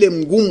hali ile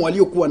ngumu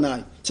waliokuwa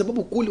nayo,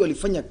 sababu kule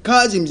walifanya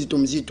kazi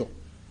mzito.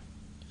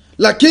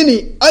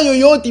 Lakini hayo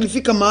yote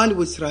ilifika mahali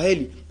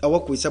Waisraeli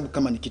hawakuhesabu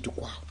kama ni kitu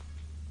kwao.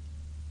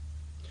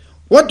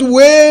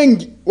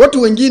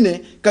 Watu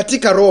wengine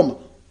katika Roma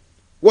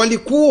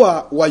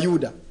walikuwa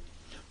Wayuda.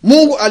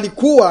 Mungu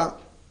alikuwa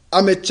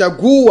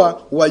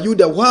amechagua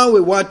Wayuda wawe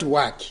watu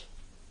wake.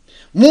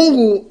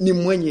 Mungu ni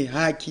mwenye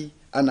haki,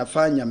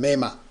 anafanya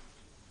mema.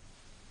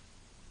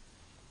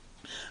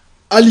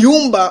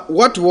 Aliumba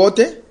watu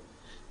wote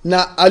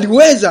na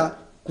aliweza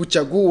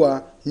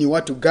kuchagua ni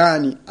watu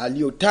gani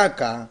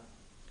aliotaka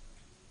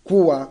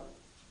kuwa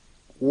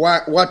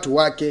watu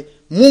wake.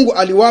 Mungu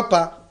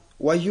aliwapa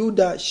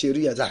Wayuda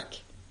sheria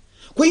zake.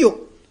 Kwa hiyo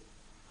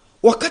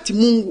wakati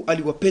Mungu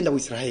aliwapenda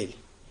Waisraeli,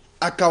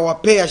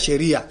 akawapea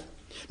sheria,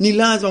 ni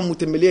lazima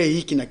mtembelee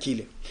hiki na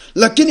kile.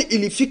 Lakini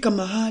ilifika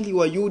mahali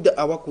Wayuda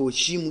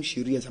hawakuheshimu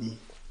sheria za Mungu.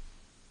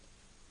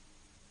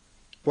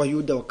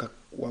 Wayuda wakawa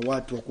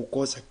watu wa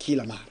kukosa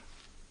kila mara.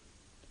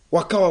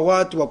 Wakawa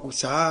watu wa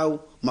kusahau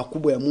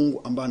makubwa ya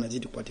Mungu ambayo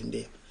anazidi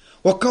kuwatendea.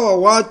 Wakawa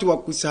watu wa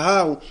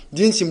kusahau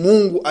jinsi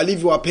Mungu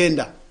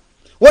alivyowapenda.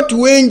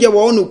 Watu wengi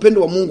waone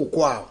upendo wa Mungu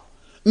kwao.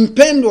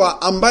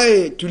 Mpendwa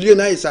ambaye tulio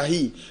naye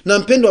sahihi, na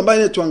mpendwa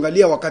ambaye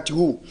tuangalia wakati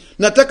huu,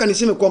 nataka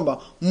niseme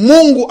kwamba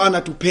Mungu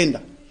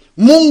anatupenda.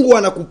 Mungu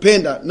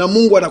anakupenda na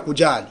Mungu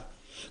anakujali.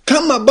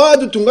 Kama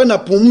bado tungana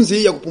pumzi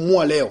hii ya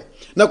kupumua leo,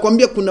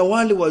 nakwambia kuna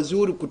wale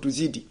wazuri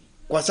kutuzidi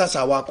kwa sasa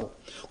hawako.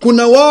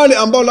 Kuna wale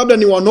ambao labda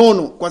ni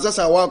wanono kwa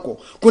sasa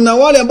hawako. Kuna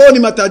wale ambao ni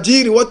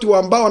matajiri, watu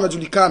ambao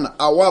wanajulikana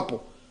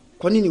hawapo.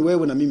 Kwa nini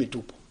wewe na mimi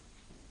tupo?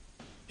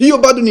 Hiyo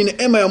bado ni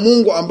neema ya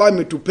Mungu ambayo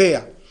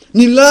ametupea.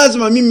 Ni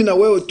lazima mimi na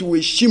wewe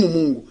tuheshimu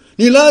Mungu.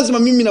 Ni lazima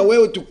mimi na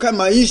wewe tukae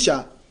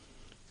maisha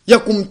ya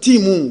kumtii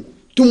Mungu.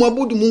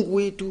 Tumwabudu Mungu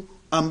wetu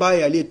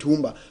ambaye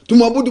aliyetuumba.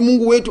 Tumwabudu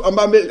Mungu wetu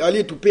ambaye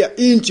aliyetupea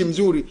nchi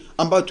mzuri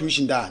ambayo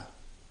tuishi ndani.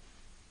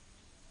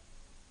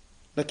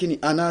 Lakini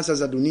anasa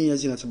za dunia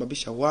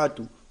zinasababisha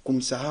watu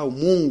kumsahau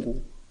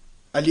Mungu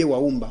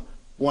aliyewaumba,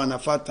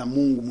 wanafuata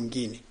Mungu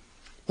mwingine.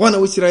 Wana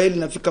wa Israeli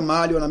nafika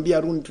mahali wanaambia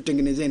Haruni,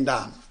 tutengenezee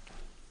ndama.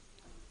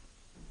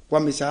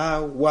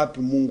 Wamesahau wapi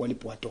Mungu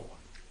alipowatoa.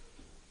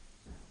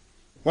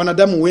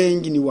 Wanadamu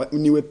wengi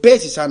ni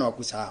wepesi sana wa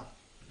kusahau.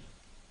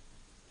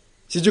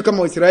 Sijui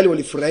kama Waisraeli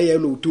walifurahia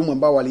yule utumwa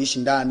ambao waliishi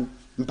ndani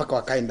mpaka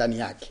wakae ndani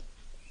yake.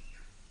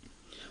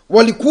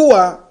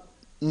 Walikuwa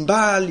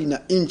mbali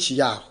na nchi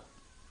yao.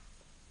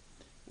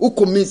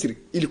 Huko Misri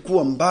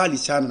ilikuwa mbali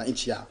sana na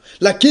nchi yao.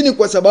 Lakini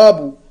kwa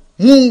sababu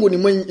Mungu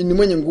ni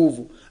mwenye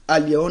nguvu,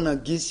 aliona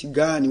jinsi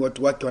gani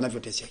watu wake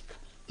wanavyoteseka.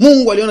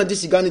 Mungu aliona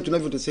jinsi gani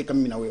tunavyoteseka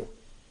mimi na wewe.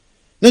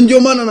 Na ndio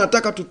maana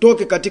nataka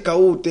tutoke katika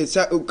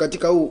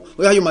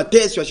hayo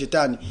mateso ya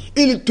shetani,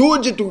 ili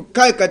tuje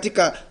tukae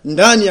katika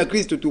ndani ya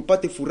Kristo,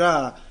 tupate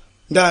furaha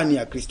ndani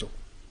ya Kristo.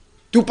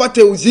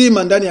 Tupate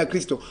uzima ndani ya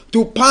Kristo,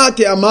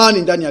 tupate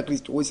amani ndani ya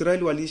Kristo.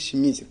 Waisraeli waliishi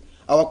Misri,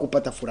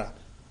 hawakupata furaha.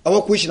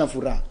 Hawakuishi na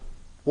furaha.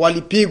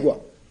 Walipigwa.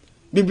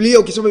 Biblia,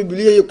 ukisoma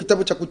Biblia hiyo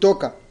kitabu cha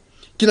Kutoka,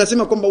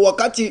 kinasema kwamba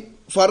wakati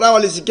Farao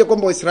alisikia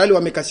kwamba Waisraeli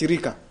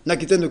wamekasirika na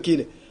kitendo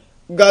kile,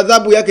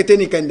 ghadhabu yake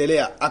tena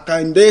ikaendelea,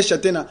 akaendesha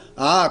tena,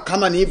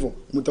 kama ni hivyo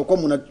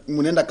mtakuwa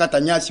mnaenda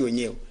kata nyasi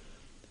wenyewe.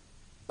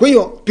 Kwa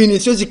hiyo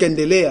pinisho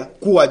zikaendelea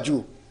kuwa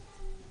juu.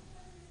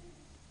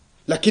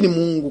 Lakini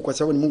Mungu, kwa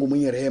sababu ni Mungu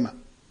mwenye rehema,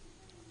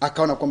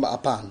 akaona kwamba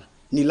hapana,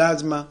 ni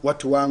lazima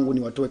watu wangu ni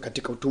watoe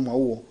katika utumwa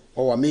huo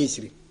wa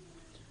Misri.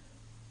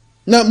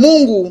 Na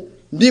Mungu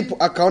ndipo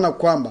akaona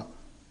kwamba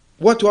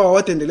watu hao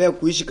hawataendelea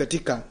kuishi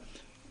katika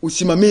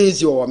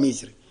usimamizi wa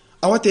Misri.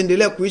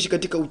 Hawataendelea kuishi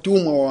katika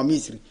utumwa wa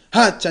Misri.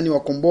 Acha ni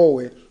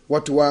wakomboe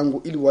watu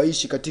wangu ili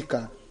waishi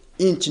katika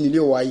nchi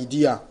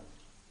niliyowaahidia.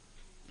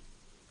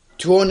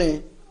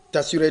 Tuone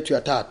taswira yetu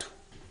ya tatu,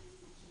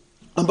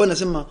 ambayo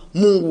nasema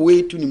Mungu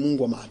wetu ni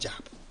Mungu wa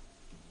maajabu.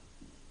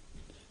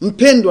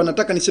 Mpendwa,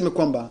 nataka niseme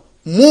kwamba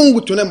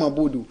Mungu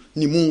tunayemwabudu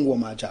ni Mungu wa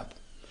maajabu.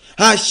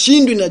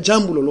 Hashindwi na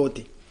jambo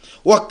lolote.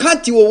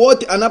 Wakati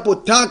wowote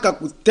anapotaka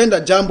kutenda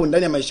jambo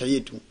ndani ya maisha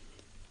yetu,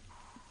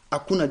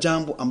 hakuna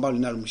jambo ambalo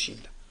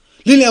linalomshinda.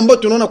 Lile ambalo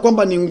tunaona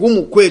kwamba ni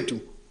ngumu kwetu,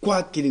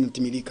 kwake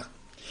linatimilika.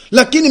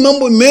 Lakini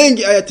mambo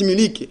mengi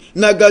hayatimiliki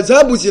na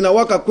ghadhabu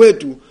zinawaka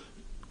kwetu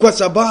kwa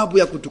sababu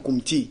ya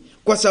kutokumtii,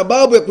 kwa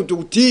sababu ya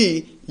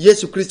kutokutii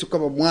Yesu Kristo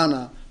kama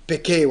mwana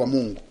pekee wa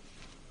Mungu.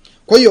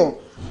 Kwa hiyo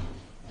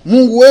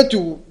Mungu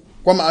wetu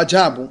kwa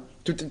maajabu,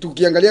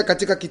 tukiangalia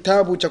katika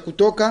kitabu cha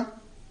Kutoka,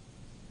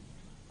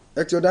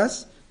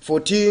 Exodus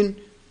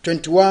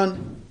 14:21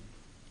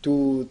 to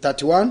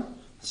 31,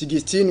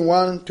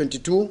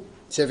 16:1-22,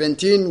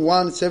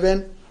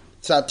 17:1-7,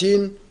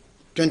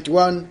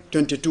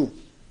 13:21-22.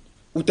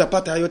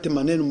 Utapata yote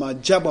maneno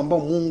maajabu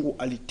ambayo Mungu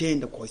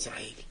alitenda kwa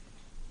Israeli.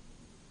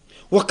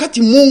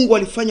 Wakati Mungu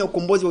alifanya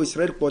ukombozi wa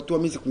Israeli kuwatoa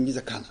Misri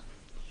kuingiza Kana,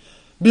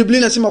 Biblia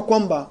inasema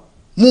kwamba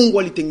Mungu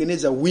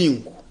alitengeneza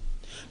wingu,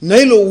 na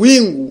hilo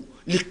wingu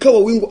likawa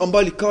wingu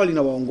ambalo likawa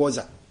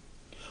linawaongoza.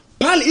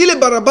 Pale ile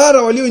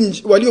barabara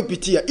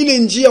waliopitia, ile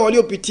njia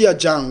waliopitia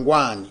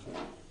jangwani,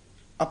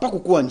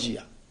 hapakuwa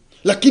njia,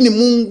 lakini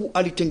Mungu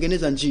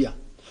alitengeneza njia.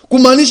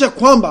 Kumaanisha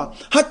kwamba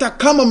hata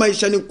kama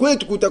maishani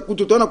kwetu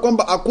tutaona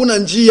kwamba hakuna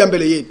njia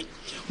mbele yetu,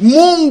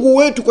 Mungu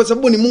wetu kwa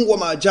sababu ni Mungu wa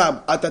maajabu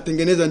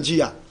atatengeneza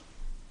njia.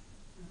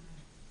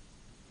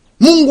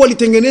 Mungu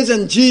alitengeneza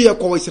njia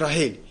kwa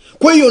Waisraeli.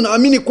 Kwa hiyo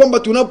naamini kwamba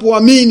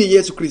tunapoamini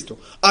Yesu Kristo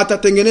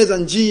atatengeneza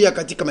njia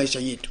katika maisha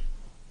yetu.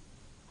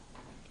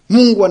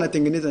 Mungu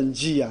anatengeneza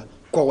njia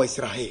kwa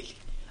Waisraeli.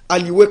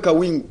 Aliweka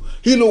wingu.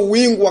 Hilo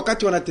wingu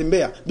wakati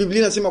wanatembea, Biblia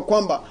inasema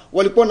kwamba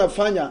walikuwa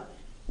wanafanya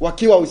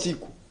wakiwa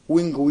usiku,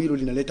 wingu hilo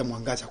linaleta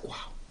mwangaza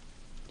kwao.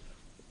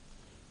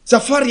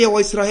 Safari ya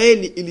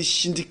Waisraeli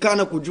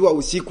ilishindikana kujua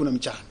usiku na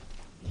mchana,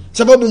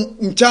 sababu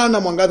mchana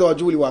mwangaza wa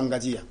jua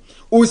uliwaangazia,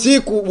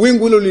 usiku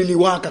wingu hilo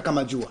liliwaka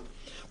kama jua.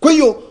 Kwa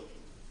hiyo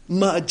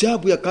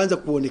maajabu yakaanza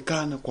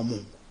kuonekana kwa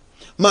Mungu.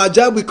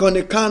 Maajabu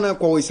ikaonekana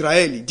kwa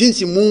Waisraeli,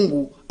 jinsi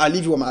Mungu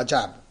alivyo wa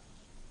maajabu.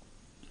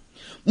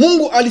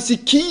 Mungu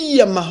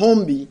alisikia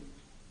maombi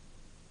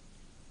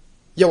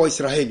ya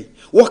Waisraeli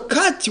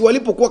wakati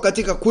walipokuwa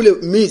katika kule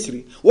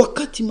Misri.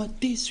 Wakati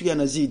mateso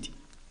yanazidi,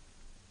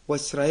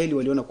 Waisraeli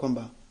waliona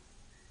kwamba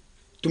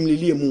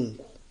tumlilie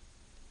Mungu.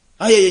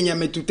 Haya yenye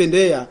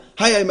ametutendea,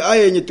 haya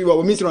yenye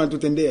wa Misri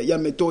wanatutendea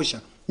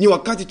yametosha. Ni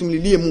wakati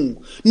tumlilie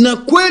Mungu. Na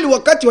kweli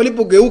wakati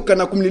walipogeuka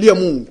na kumlilia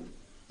Mungu,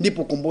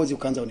 ndipo ukombozi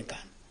ukaanza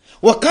onekana.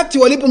 Wakati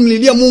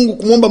walipomlilia Mungu,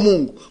 kumwomba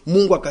Mungu,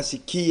 Mungu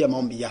akasikia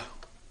maombi yao.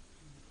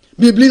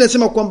 Biblia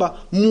inasema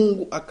kwamba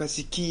Mungu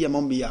akasikia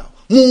maombi yao.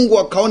 Mungu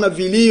akaona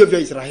vilio vya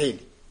Israeli.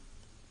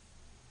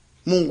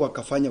 Mungu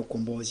akafanya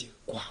ukombozi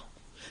kwao.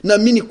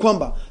 Naamini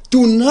kwamba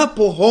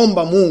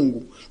tunapoomba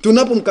Mungu,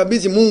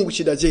 tunapomkabidhi Mungu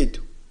shida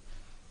zetu,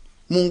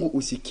 Mungu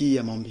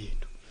usikia maombi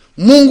yetu.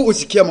 Mungu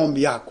usikia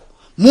maombi yako.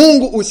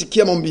 Mungu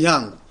usikia maombi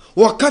yangu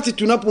wakati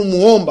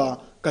tunapomuomba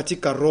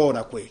katika roho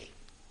na kweli.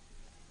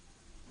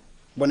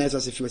 Bwana Yesu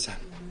asifiwe sana.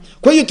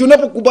 Kwa hiyo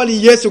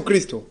tunapokubali Yesu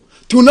Kristo,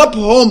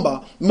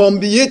 tunapoomba,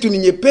 maombi yetu ni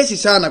nyepesi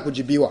sana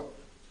kujibiwa.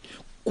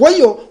 Kwa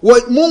hiyo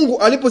Mungu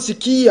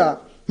aliposikia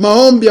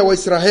maombi ya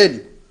Waisraeli,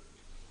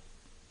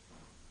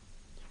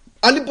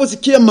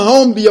 aliposikia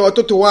maombi ya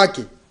watoto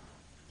wake,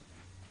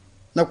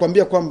 na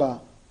kuambia kwamba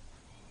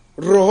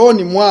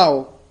rohoni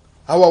mwao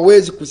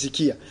hawawezi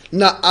kusikia,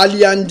 na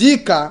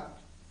aliandika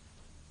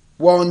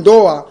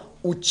waondoa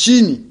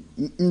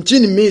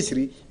nchini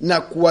Misri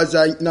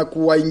na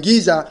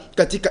kuwaingiza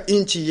katika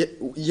nchi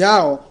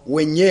yao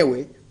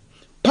wenyewe.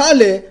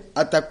 Pale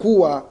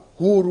atakuwa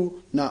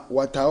huru na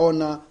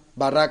wataona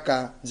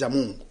baraka za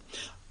Mungu.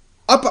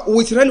 Hapa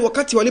Waisraeli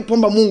wakati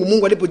walipoomba Mungu,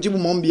 Mungu alipojibu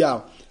maombi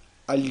yao,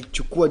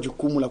 alichukua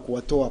jukumu la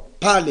kuwatoa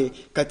pale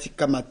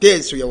katika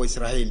mateso ya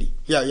Waisraeli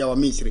ya wa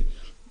Misri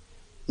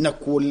na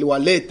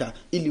kuwaleta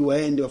ili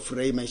waende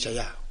wafurahie maisha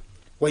yao,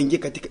 waingie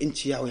katika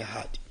nchi yao ya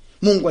ahadi.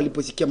 Mungu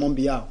aliposikia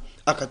maombi yao,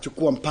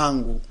 akachukua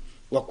mpango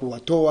wa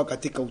kuwatoa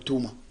katika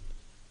utumwa.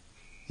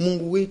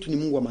 Mungu wetu ni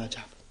Mungu wa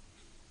maajabu.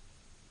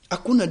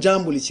 Hakuna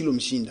jambo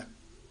lisilomshinda.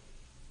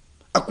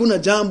 Hakuna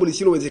jambo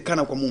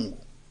lisilowezekana kwa Mungu.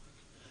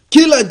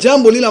 Kila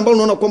jambo lile ambalo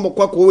unaona kwamba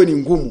kwako wewe ni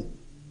ngumu,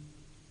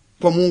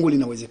 kwa Mungu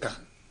linawezekana.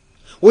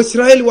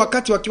 Waisraeli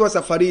wakati wakiwa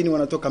safarini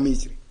wanatoka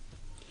Misri,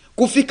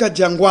 kufika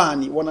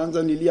jangwani,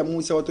 wanaanza nilia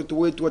Musa, watoto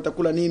wetu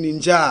watakula nini?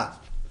 Njaa.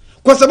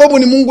 Kwa sababu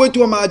ni Mungu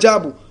wetu wa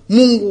maajabu.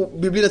 Mungu,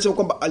 Biblia inasema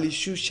kwamba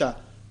alishusha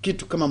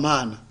kitu kama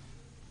mana.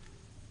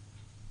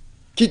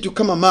 Kitu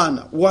kama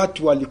mana,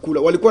 watu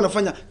walikula. Walikuwa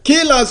wanafanya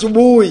kila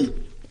asubuhi,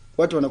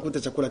 watu wanakuta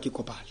chakula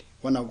kiko pale,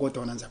 wanaogota,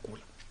 wanaanza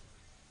kula.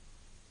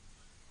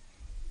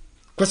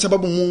 Kwa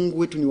sababu Mungu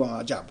wetu ni wa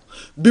ajabu.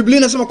 Biblia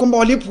inasema kwamba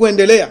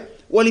walipoendelea,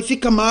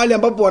 walifika mahali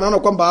ambapo wanaona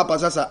kwamba hapa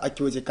sasa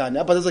akiwezekani,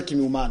 hapa sasa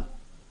kimeumana.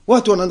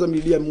 Watu wanaanza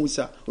milia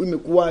Musa,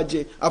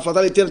 umekuaje?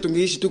 Afadhali tena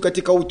tungeishi tu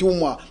katika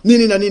utumwa.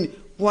 Nini na nini?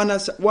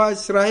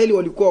 Waisraeli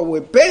walikuwa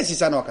wepesi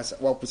sana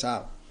wa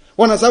kusahau.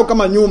 Wanasahau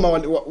kama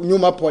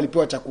nyuma hapo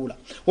walipewa chakula.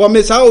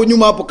 Wamesahau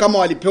nyuma hapo kama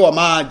walipewa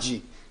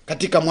maji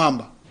katika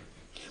mwamba.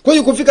 Kwa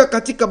hiyo kufika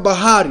katika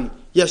bahari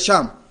ya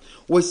Shamu,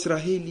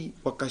 Waisraeli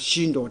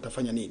wakashindwa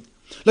watafanya nini.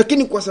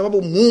 Lakini kwa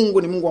sababu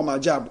Mungu ni Mungu wa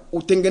maajabu,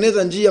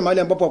 utengeneza njia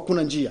mahali ambapo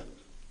hakuna njia.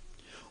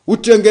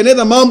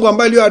 Utengeneza mambo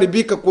ambayo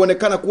yaliyoharibika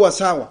kuonekana kuwa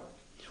sawa.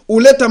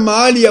 Uleta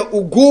mahali ya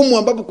ugumu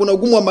ambapo kuna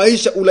ugumu wa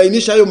maisha,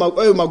 ulainisha hayo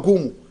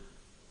magumu.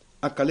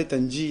 Akaleta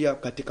njia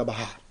katika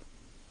bahari.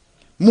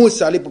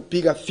 Musa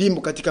alipopiga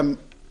fimbo katika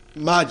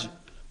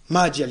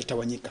maji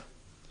yalitawanyika.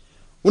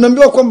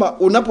 Unaambiwa kwamba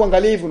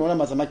unapoangalia hivi unaona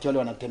mazamaki wale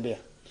wanatembea.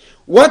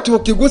 Watu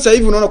ukigusa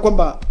hivi unaona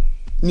kwamba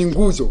ni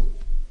nguzo.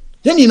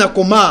 Yaani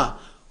inakomaa.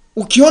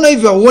 Ukiona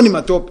hivi hauoni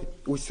matope.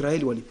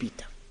 Waisraeli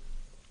walipita.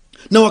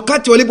 Na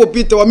wakati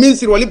walipopita,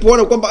 Wamisri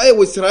walipoona kwamba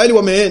Waisraeli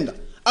wameenda,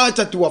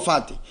 acha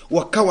tuwafuate,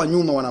 wakawa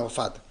nyuma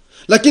wanawafuata.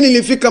 Lakini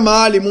ilifika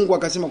mahali Mungu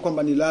akasema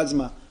kwamba ni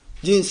lazima,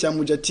 jinsi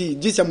hamujatii,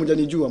 jinsi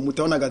hamujanijua,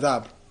 mtaona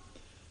ghadhabu.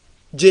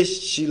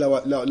 Jeshi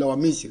la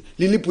Wamisri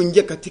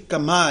lilipoingia katika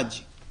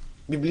maji,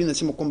 Biblia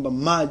inasema kwamba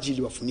maji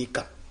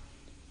liwafunika.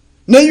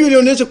 Na hiyo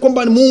ilionyesha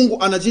kwamba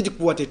Mungu anazidi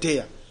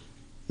kuwatetea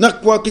na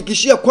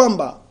kuhakikishia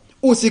kwamba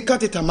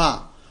usikate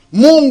tamaa.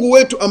 Mungu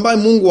wetu ambaye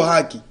Mungu wa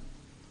haki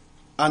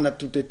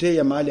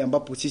anatutetea mahali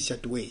ambapo sisi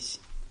hatuwezi.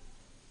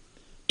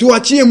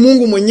 Tuachie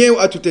Mungu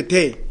mwenyewe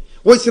atutetee.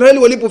 Waisraeli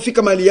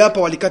walipofika mahali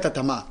hapa walikata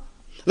tamaa.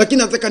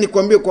 Lakini nataka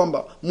nikwambie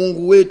kwamba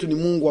Mungu wetu ni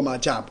Mungu wa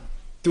maajabu.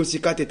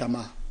 Tusikate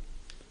tamaa.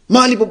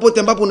 Mahali popote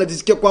ambapo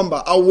unajisikia kwamba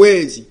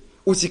hauwezi,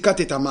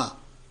 usikate tamaa.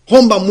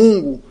 Omba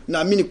Mungu na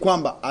amini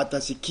kwamba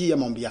atasikia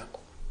maombi yako.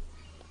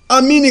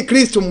 Amini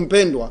Kristo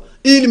mpendwa,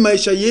 ili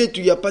maisha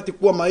yetu yapate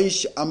kuwa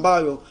maisha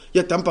ambayo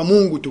yatampa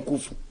Mungu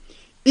tukufu.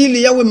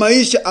 Ili yawe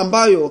maisha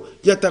ambayo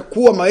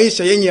yatakuwa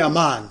maisha yenye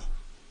amani.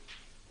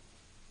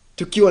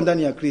 Tukiwa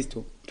ndani ya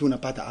Kristo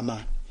tunapata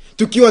amani.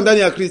 Tukiwa ndani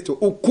ya Kristo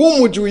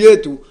hukumu juu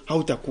yetu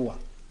hautakuwa.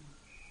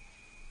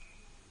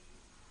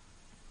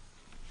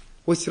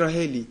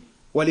 Waisraeli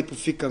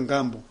walipofika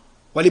ngambo,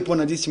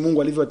 walipoona jinsi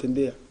Mungu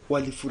alivyowatendea,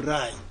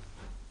 walifurahi.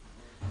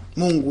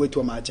 Mungu wetu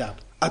wa maajabu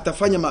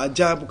atafanya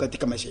maajabu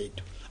katika maisha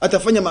yetu.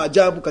 Atafanya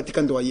maajabu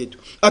katika ndoa yetu.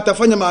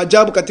 Atafanya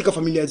maajabu katika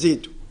familia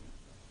zetu.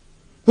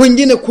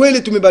 Wengine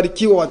kweli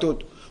tumebarikiwa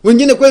watoto.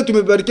 Wengine kweli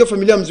tumebarikiwa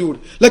familia mzuri.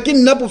 Lakini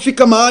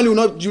ninapofika mahali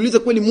unajiuliza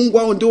kweli Mungu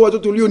hao ndio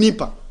watoto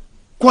ulionipa.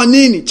 Kwa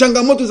nini?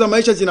 Changamoto za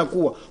maisha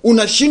zinakuwa.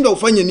 Unashindwa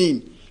ufanye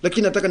nini?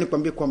 Lakini nataka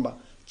nikwambie kwamba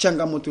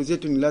changamoto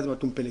zetu ni lazima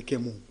tumpelekee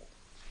Mungu.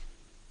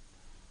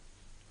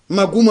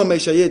 Magumu ya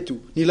maisha yetu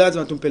ni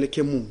lazima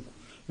tumpelekee Mungu.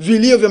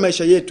 Vilio vya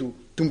maisha yetu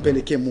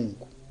tumpelekee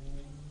Mungu.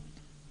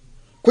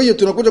 Kwa hiyo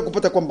tunakuja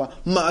kupata kwamba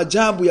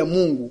maajabu ya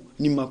Mungu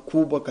ni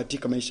makubwa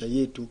katika maisha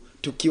yetu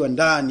tukiwa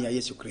ndani ya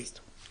Yesu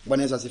Kristo.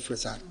 Bwana Yesu asifiwe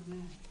sana.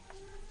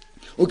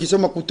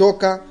 Ukisoma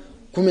Kutoka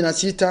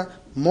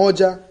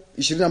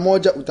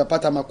 16:1-21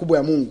 utapata makubwa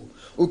ya Mungu.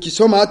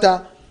 Ukisoma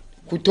hata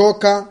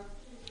Kutoka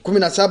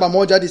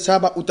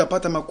 17:1-7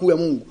 utapata makuu ya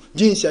Mungu,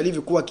 jinsi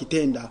alivyokuwa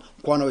akitenda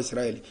kwa wana wa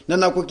Israeli. Na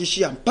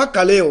nakuhakikishia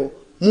mpaka leo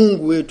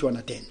Mungu wetu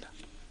anatenda.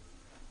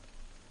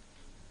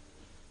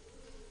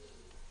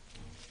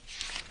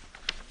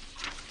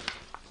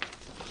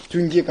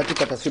 Tuingie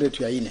katika taswira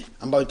yetu ya 4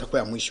 ambayo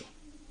itakuwa ya mwisho.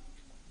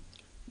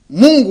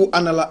 Mungu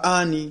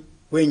analaani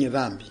wenye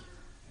dhambi.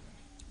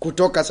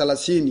 Kutoka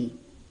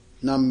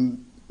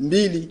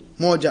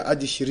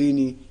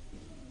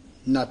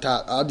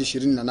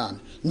 32:1-28.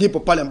 Ndipo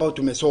pale ambao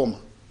tumesoma.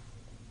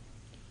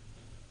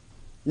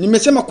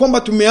 Nimesema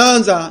kwamba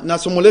tumeanza na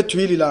somo letu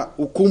hili la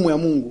hukumu ya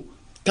Mungu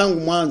tangu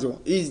mwanzo.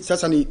 Hii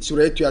sasa ni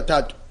sura yetu ya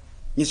 3.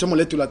 Ni somo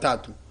letu la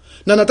 3.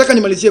 Na nataka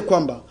nimalizie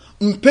kwamba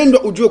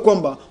mpendwa ujue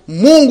kwamba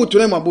Mungu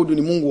tunayemwabudu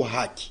ni Mungu wa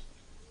haki.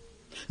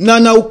 Na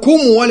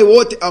anahukumu wale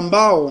wote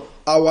ambao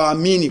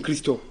hawaamini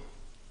Kristo.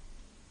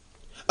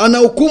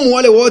 Anahukumu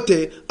wale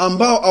wote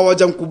ambao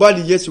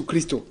hawajamkubali Yesu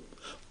Kristo.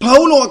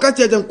 Paulo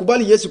wakati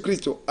hajamkubali Yesu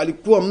Kristo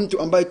alikuwa mtu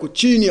ambaye yuko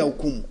chini ya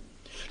hukumu.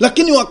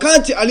 Lakini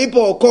wakati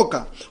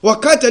alipookoka,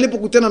 wakati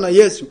alipokutana na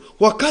Yesu,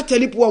 wakati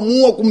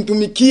alipoamua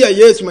kumtumikia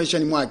Yesu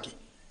maishani mwake,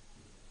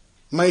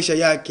 maisha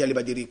yake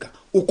yalibadilika.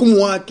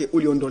 Hukumu wake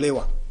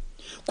uliondolewa.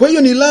 Kwa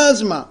hiyo ni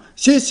lazima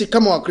sisi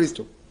kama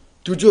Wakristo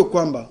tujue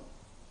kwamba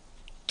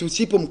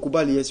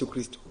tusipomkubali Yesu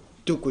Kristo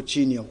tuko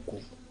chini ya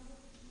hukumu.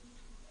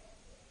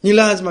 Ni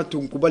lazima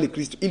tumkubali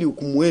Kristo ili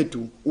hukumu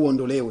wetu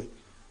uondolewe.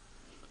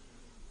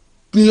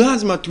 Ni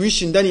lazima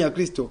tuishi ndani ya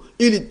Kristo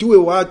ili tuwe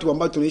watu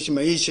ambao tunaishi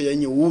maisha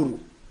yenye uhuru.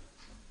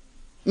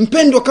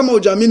 Mpendwa, kama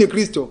hujaamini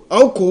Kristo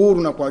hauko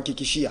huru, na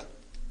kuhakikishia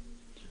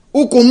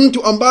uko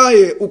mtu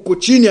ambaye uko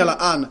chini ya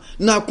laana,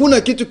 na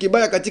hakuna kitu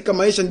kibaya katika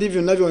maisha,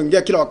 ndivyo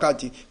ninavyoongea kila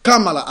wakati,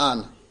 kama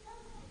laana.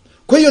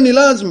 Kwa hiyo ni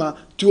lazima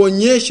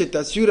tuonyeshe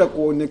taswira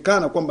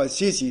kuonekana kwamba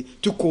sisi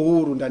tuko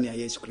huru ndani ya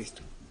Yesu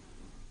Kristo.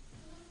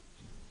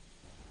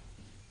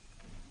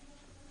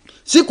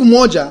 Siku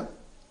moja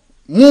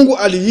Mungu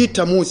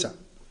aliita Musa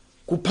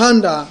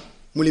kupanda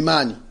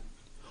mlimani.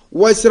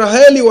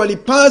 Waisraeli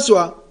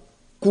walipaswa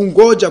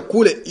kungoja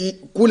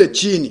kule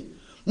chini.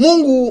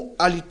 Mungu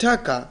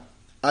alitaka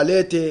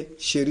alete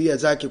sheria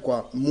zake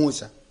kwa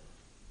Musa.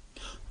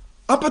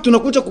 Hapa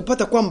tunakuja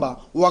kupata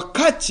kwamba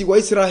wakati wa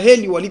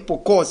Israeli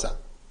walipokosa,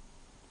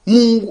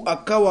 Mungu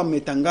akawa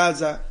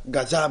ametangaza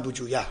ghadhabu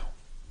juu yao.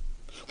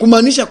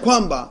 Kumaanisha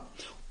kwamba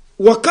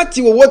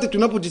wakati wowote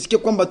tunapojisikia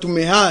kwamba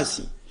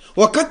tumehasi,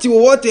 wakati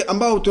wowote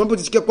ambao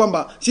tunapojisikia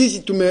kwamba sisi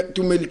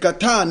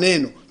tumelikataa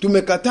neno,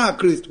 tumekataa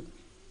Kristo,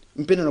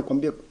 mpendwa,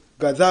 nakwambia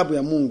ghadhabu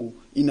ya Mungu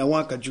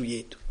inawaka juu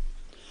yetu.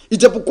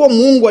 Ijapokuwa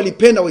Mungu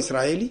alipenda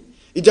Waisraeli,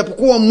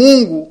 ijapokuwa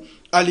Mungu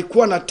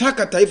alikuwa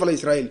anataka taifa la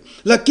Israeli,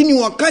 lakini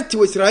wakati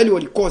Waisraeli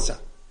walikosa,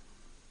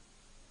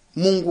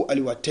 Mungu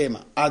aliwatema,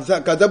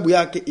 ghadhabu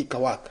yake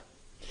ikawaka.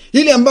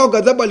 Ile ambayo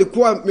ghadhabu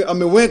alikuwa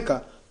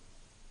ameweka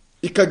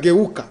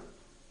ikageuka.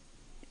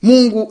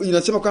 Mungu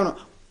inasema kama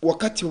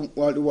wakati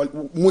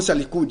Musa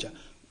alikuja,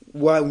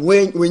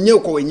 wenyewe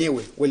kwa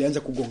wenyewe walianza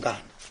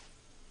kugongana.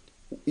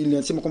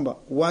 Inasema kwamba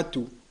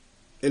watu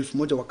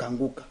 1000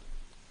 wakaanguka.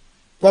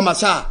 Kwa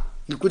masaa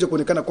ilikuja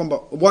kuonekana kwamba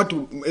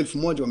watu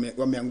 1000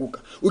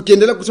 wameanguka.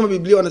 Ukiendelea kusoma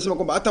Biblia wanasema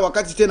kwamba hata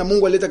wakati tena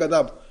Mungu alileta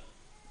ghadhabu,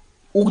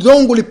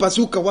 udongo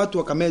ulipasuka, watu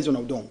wakamezwa na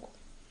udongo.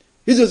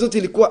 Hizo zote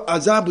ilikuwa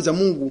adhabu za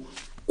Mungu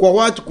kwa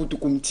watu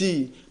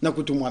kutokumtii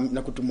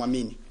na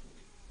kutumwamini.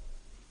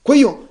 Kwa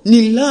hiyo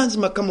ni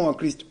lazima kama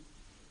Wakristo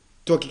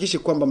tuhakikishe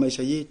kwamba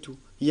maisha yetu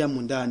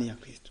yamo ndani ya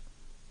Kristo.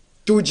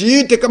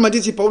 Tujiite kama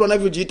jinsi Paulo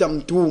anavyojiita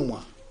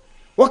mtumwa.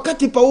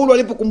 Wakati Paulo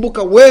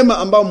alipokumbuka wema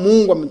ambao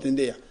Mungu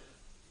amemtendea,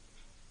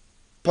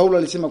 Paulo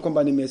alisema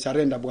kwamba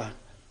nimesarenda Bwana,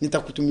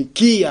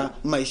 nitakutumikia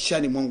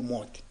maishani mwangu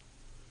mote.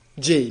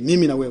 Je,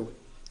 mimi na wewe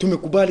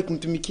tumekubali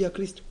kumtumikia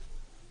Kristo?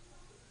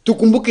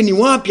 Tukumbuke ni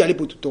wapi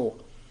alipotutoa.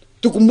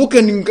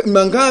 Tukumbuke ni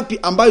mangapi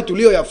ambayo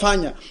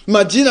tuliyoyafanya,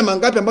 majina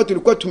mangapi ambayo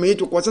tulikuwa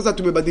tumeitwa, kwa sasa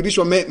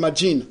tumebadilishwa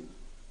majina.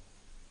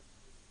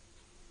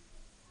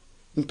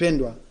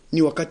 Mpendwa,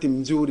 ni wakati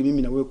mzuri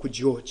mimi na wewe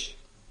kujioji.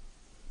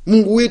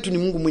 Mungu wetu ni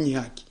Mungu mwenye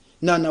haki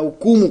na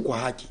anahukumu kwa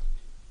haki.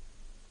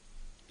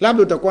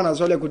 Labda utakuwa na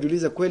swali ya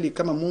kujiuliza, kweli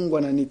kama Mungu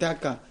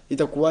ananitaka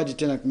itakuwaje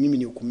tena mimi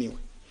nihukumiwe?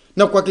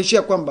 Na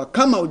kuhakikishia kwamba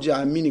kama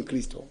hujaamini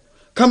Kristo,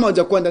 kama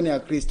hujakuwa ndani ya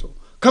Kristo,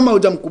 kama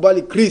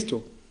hujamkubali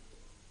Kristo,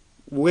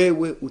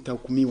 wewe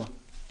utahukumiwa.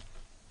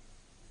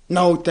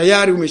 Na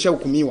tayari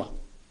umeshahukumiwa.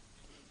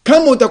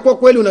 Kama utakuwa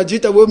kweli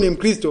unajiita wewe ni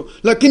Mkristo,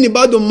 lakini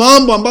bado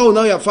mambo ambayo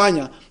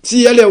unayoyafanya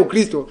si yale ya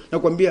Ukristo,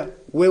 nakwambia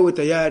wewe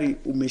tayari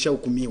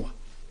umeshahukumiwa.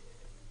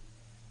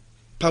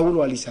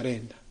 Paulo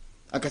alisarenda,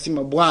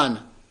 akasema,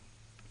 Bwana,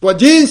 kwa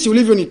jinsi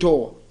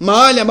ulivyonitoa,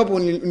 mahali ambapo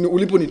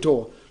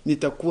uliponitoa,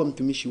 nitakuwa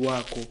mtumishi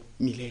wako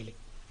milele.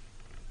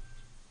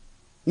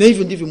 Na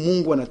hivyo ndivyo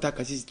Mungu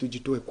anataka sisi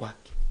tujitoe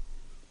kwake.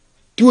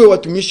 Tuwe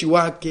watumishi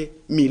wake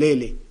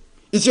milele.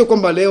 Isio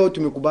kwamba leo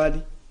tumekubali,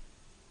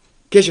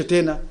 kesho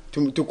tena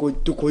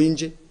tuko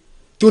nje.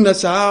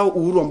 Tunasahau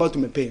uhuru ambao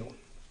tumepewa.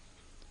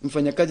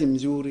 Mfanyakazi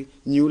mzuri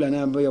ni yule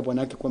anayeambia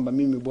bwana wake kwamba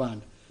mimi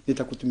Bwana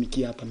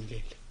nitakutumikia hapa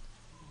milele.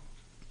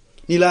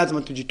 Ni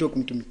lazima tujitoe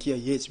kumtumikia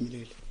Yesu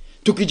milele.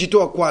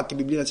 Tukijitoa kwake,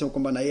 Biblia inasema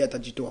kwamba na yeye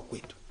atajitoa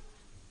kwetu.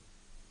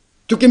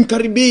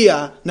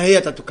 Tukimkaribia na yeye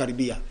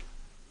atatukaribia.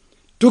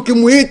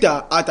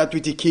 Tukimuita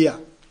atatuitikia.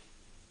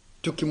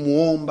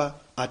 Tukimuomba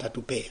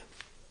atatupea.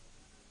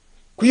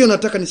 Kwa hiyo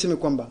nataka niseme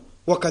kwamba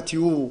wakati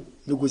huu,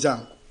 ndugu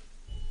zangu,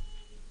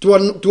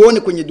 tuone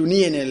kwenye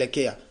dunia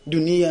inaelekea.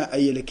 Dunia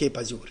haielekee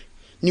pazuri.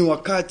 Ni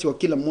wakati wa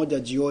kila mmoja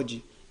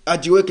jioji,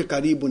 ajiweke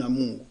karibu na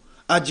Mungu,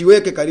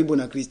 ajiweke karibu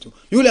na Kristo.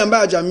 Yule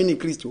ambaye hajaamini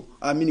Kristo,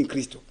 aamini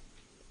Kristo.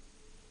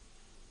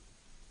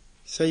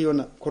 Sasa hiyo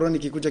na korona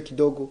ikikuja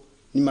kidogo,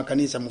 ni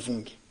makanisa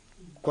mfunge.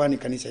 Kwani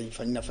kanisa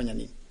inafanya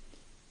nini?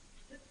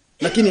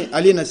 Lakini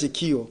aliye na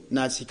sikio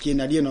na asikie,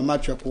 na aliye na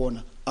macho ya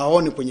kuona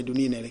aone kwenye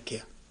dunia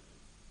inaelekea.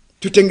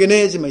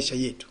 Tutengeneze maisha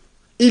yetu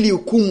ili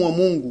hukumu wa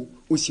Mungu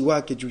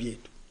usiwake juu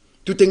yetu.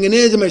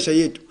 Tutengeneze maisha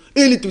yetu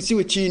ili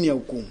tusiwe chini ya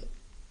hukumu.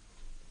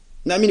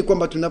 Naamini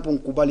kwamba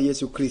tunapomkubali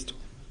Yesu Kristo,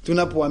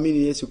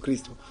 tunapoamini Yesu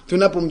Kristo,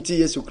 tunapomtii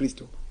Yesu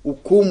Kristo,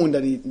 hukumu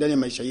ndani ya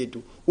maisha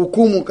yetu,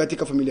 hukumu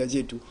katika familia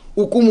zetu,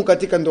 hukumu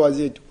katika ndoa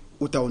zetu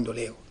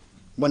utaondolewa.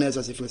 Bwana Yesu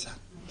asifiwe sana.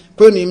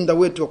 Kwa hiyo ni muda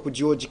wetu wa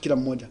kujioji, kila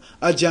mmoja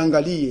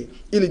ajiangalie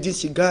ili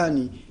jinsi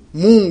gani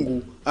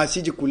Mungu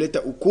asije kuleta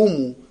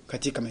hukumu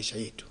katika maisha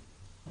yetu.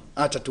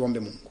 Acha tuombe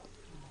Mungu.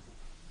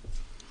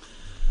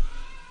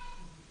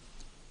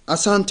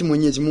 Asante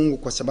Mwenyezi Mungu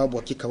kwa sababu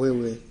hakika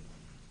wewe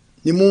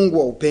ni Mungu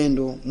wa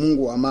upendo,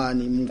 Mungu wa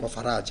amani, Mungu wa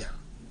faraja.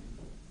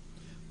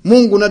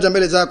 Mungu, naja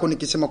mbele zako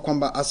nikisema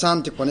kwamba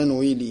asante kwa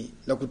neno hili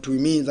la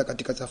kutuhimiza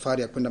katika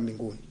safari ya kwenda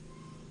mbinguni.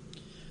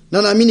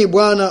 Na naamini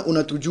Bwana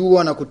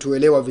unatujua na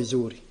kutuelewa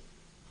vizuri.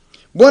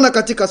 Bwana,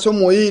 katika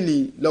somo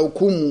hili la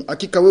hukumu,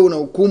 hakika wewe una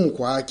hukumu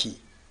kwa haki.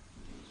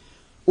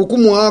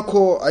 Hukumu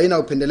yako haina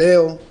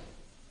upendeleo.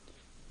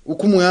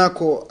 Hukumu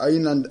yako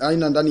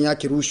haina ndani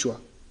yake rushwa.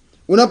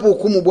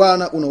 Unapohukumu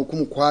Bwana,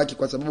 unahukumu kwa haki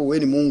kwa sababu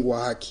wewe ni Mungu wa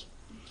haki.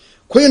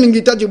 Kwa hiyo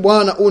ningehitaji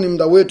Bwana, huu ni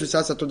muda wetu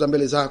sasa tuza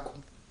mbele zako.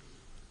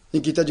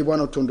 Ningehitaji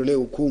Bwana utuondolee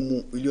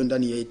hukumu iliyo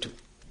ndani yetu.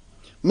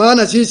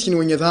 Maana sisi ni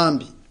wenye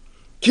dhambi.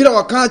 Kila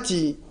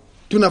wakati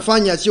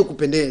tunafanya sio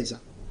kupendeza.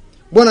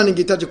 Bwana,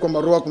 ningehitaji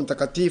kwamba Roho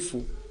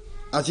Mtakatifu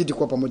azidi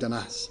kuwa pamoja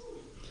nasi.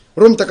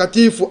 Roho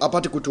Mtakatifu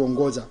apate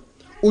kutuongoza.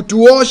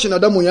 Utuoshe na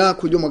damu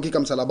yako iliyomwagika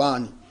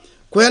msalabani.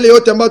 Kwa yale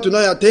yote ambayo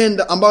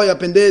tunayoyatenda ambayo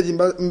yapendezi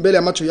mbele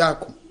ya macho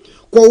yako.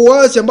 Kwa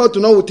uasi ambao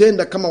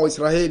tunaoutenda kama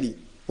Waisraeli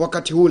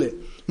wakati ule.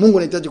 Mungu,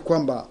 nahitaji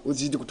kwamba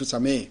uzidi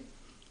kutusamehe.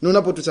 Na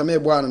unapotusamehe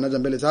Bwana, naja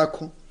mbele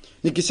zako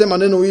nikisema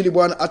neno hili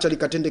Bwana, acha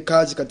likatende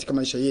kazi katika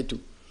maisha yetu.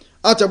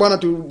 Acha Bwana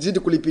tuzidi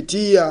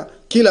kulipitia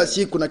kila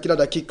siku na kila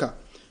dakika.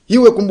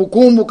 Iwe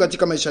kumbukumbu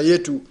katika maisha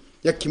yetu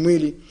ya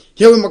kimwili,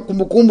 iwe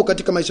kumbukumbu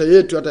katika maisha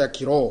yetu hata ya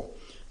kiroho.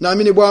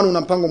 Naamini Bwana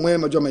una mpango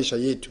mwema juu ya maisha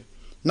yetu.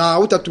 Na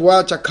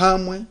hutatuacha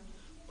kamwe.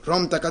 Roho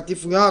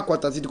Mtakatifu yako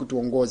atazidi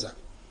kutuongoza.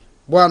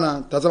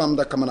 Bwana, tazama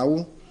muda kama na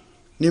huu.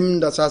 Ni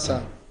muda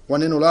sasa wa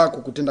neno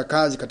lako kutenda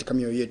kazi katika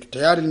mioyo yetu.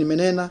 Tayari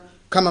nimenena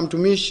kama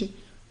mtumishi,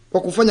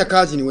 kwa kufanya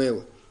kazi ni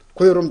wewe.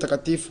 Kwa hiyo Roho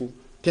Mtakatifu,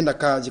 tenda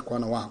kazi kwa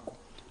wana wako.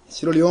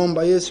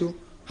 Siloliomba Yesu,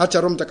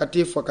 acha Roho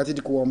Mtakatifu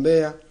akazidi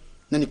kuombea,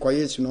 na ni kwa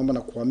Yesu naomba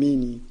na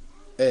kuamini.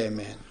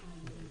 Amen.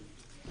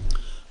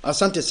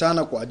 Asante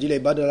sana kwa ajili ya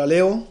ibada la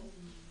leo.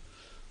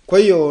 Kwa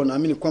hiyo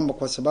naamini kwamba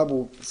kwa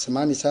sababu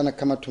samani sana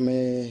kama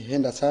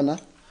tumeenda sana, na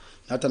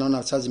hata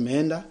naona saa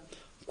zimeenda.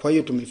 Kwa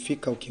hiyo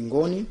tumefika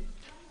ukingoni,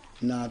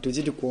 na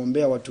tuzidi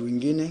kuombea watu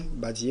wengine.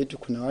 Baadhi yetu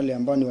kuna wale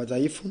ambao ni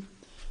wadhaifu,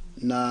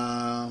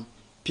 na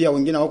pia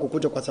wengine hawako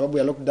kuja kwa sababu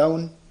ya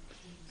lockdown,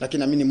 lakini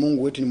naamini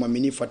Mungu wetu ni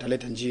mwaminifu,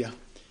 ataleta njia.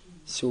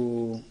 So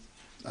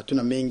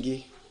hatuna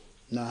mengi,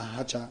 na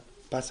hata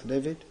Pastor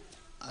David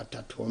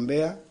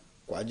atatuombea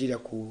kwa ajili ya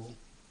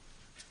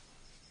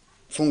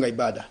kufunga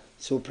ibada.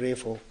 So pray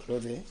for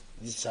close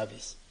this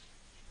service.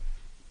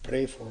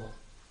 Pray for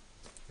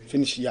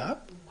finish. Yep.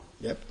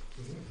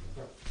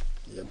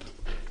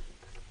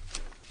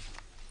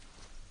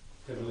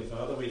 Heavenly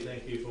Father, we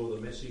thank you for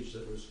the message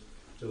that was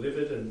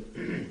delivered,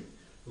 and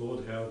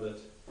Lord, how that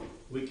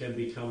we can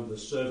become the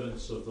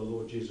servants of the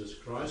Lord Jesus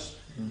Christ,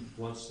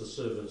 once the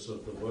servants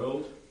of the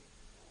world,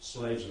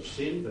 slaves of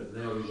sin, but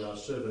now we are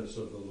servants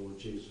of the Lord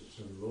Jesus.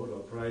 And Lord,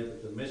 I pray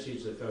that the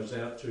message that goes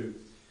out to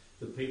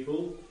the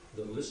people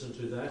that listen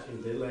to that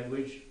in their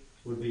language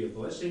would be a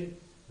blessing,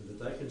 and that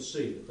they can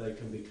see that they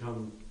can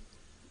become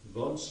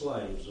bond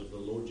slaves of the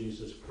Lord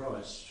Jesus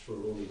Christ for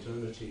all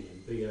eternity,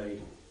 and be a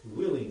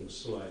willing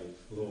slave,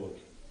 Lord,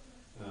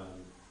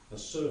 a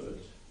servant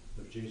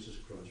of Jesus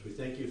Christ. We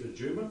thank you for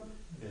Juma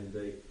and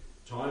the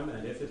time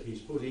and effort he's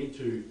put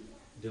into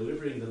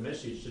delivering the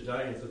message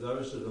today, and for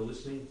those that are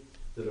listening,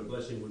 that a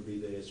blessing would be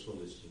theirs for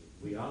listening.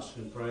 We ask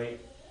and pray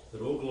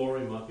that all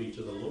glory might be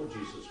to the Lord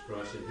Jesus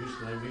Christ, in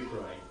whose name we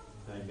pray.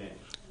 Amen.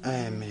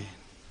 Amen.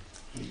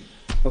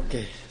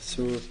 Okay,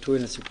 so tuwe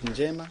na siku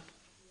njema.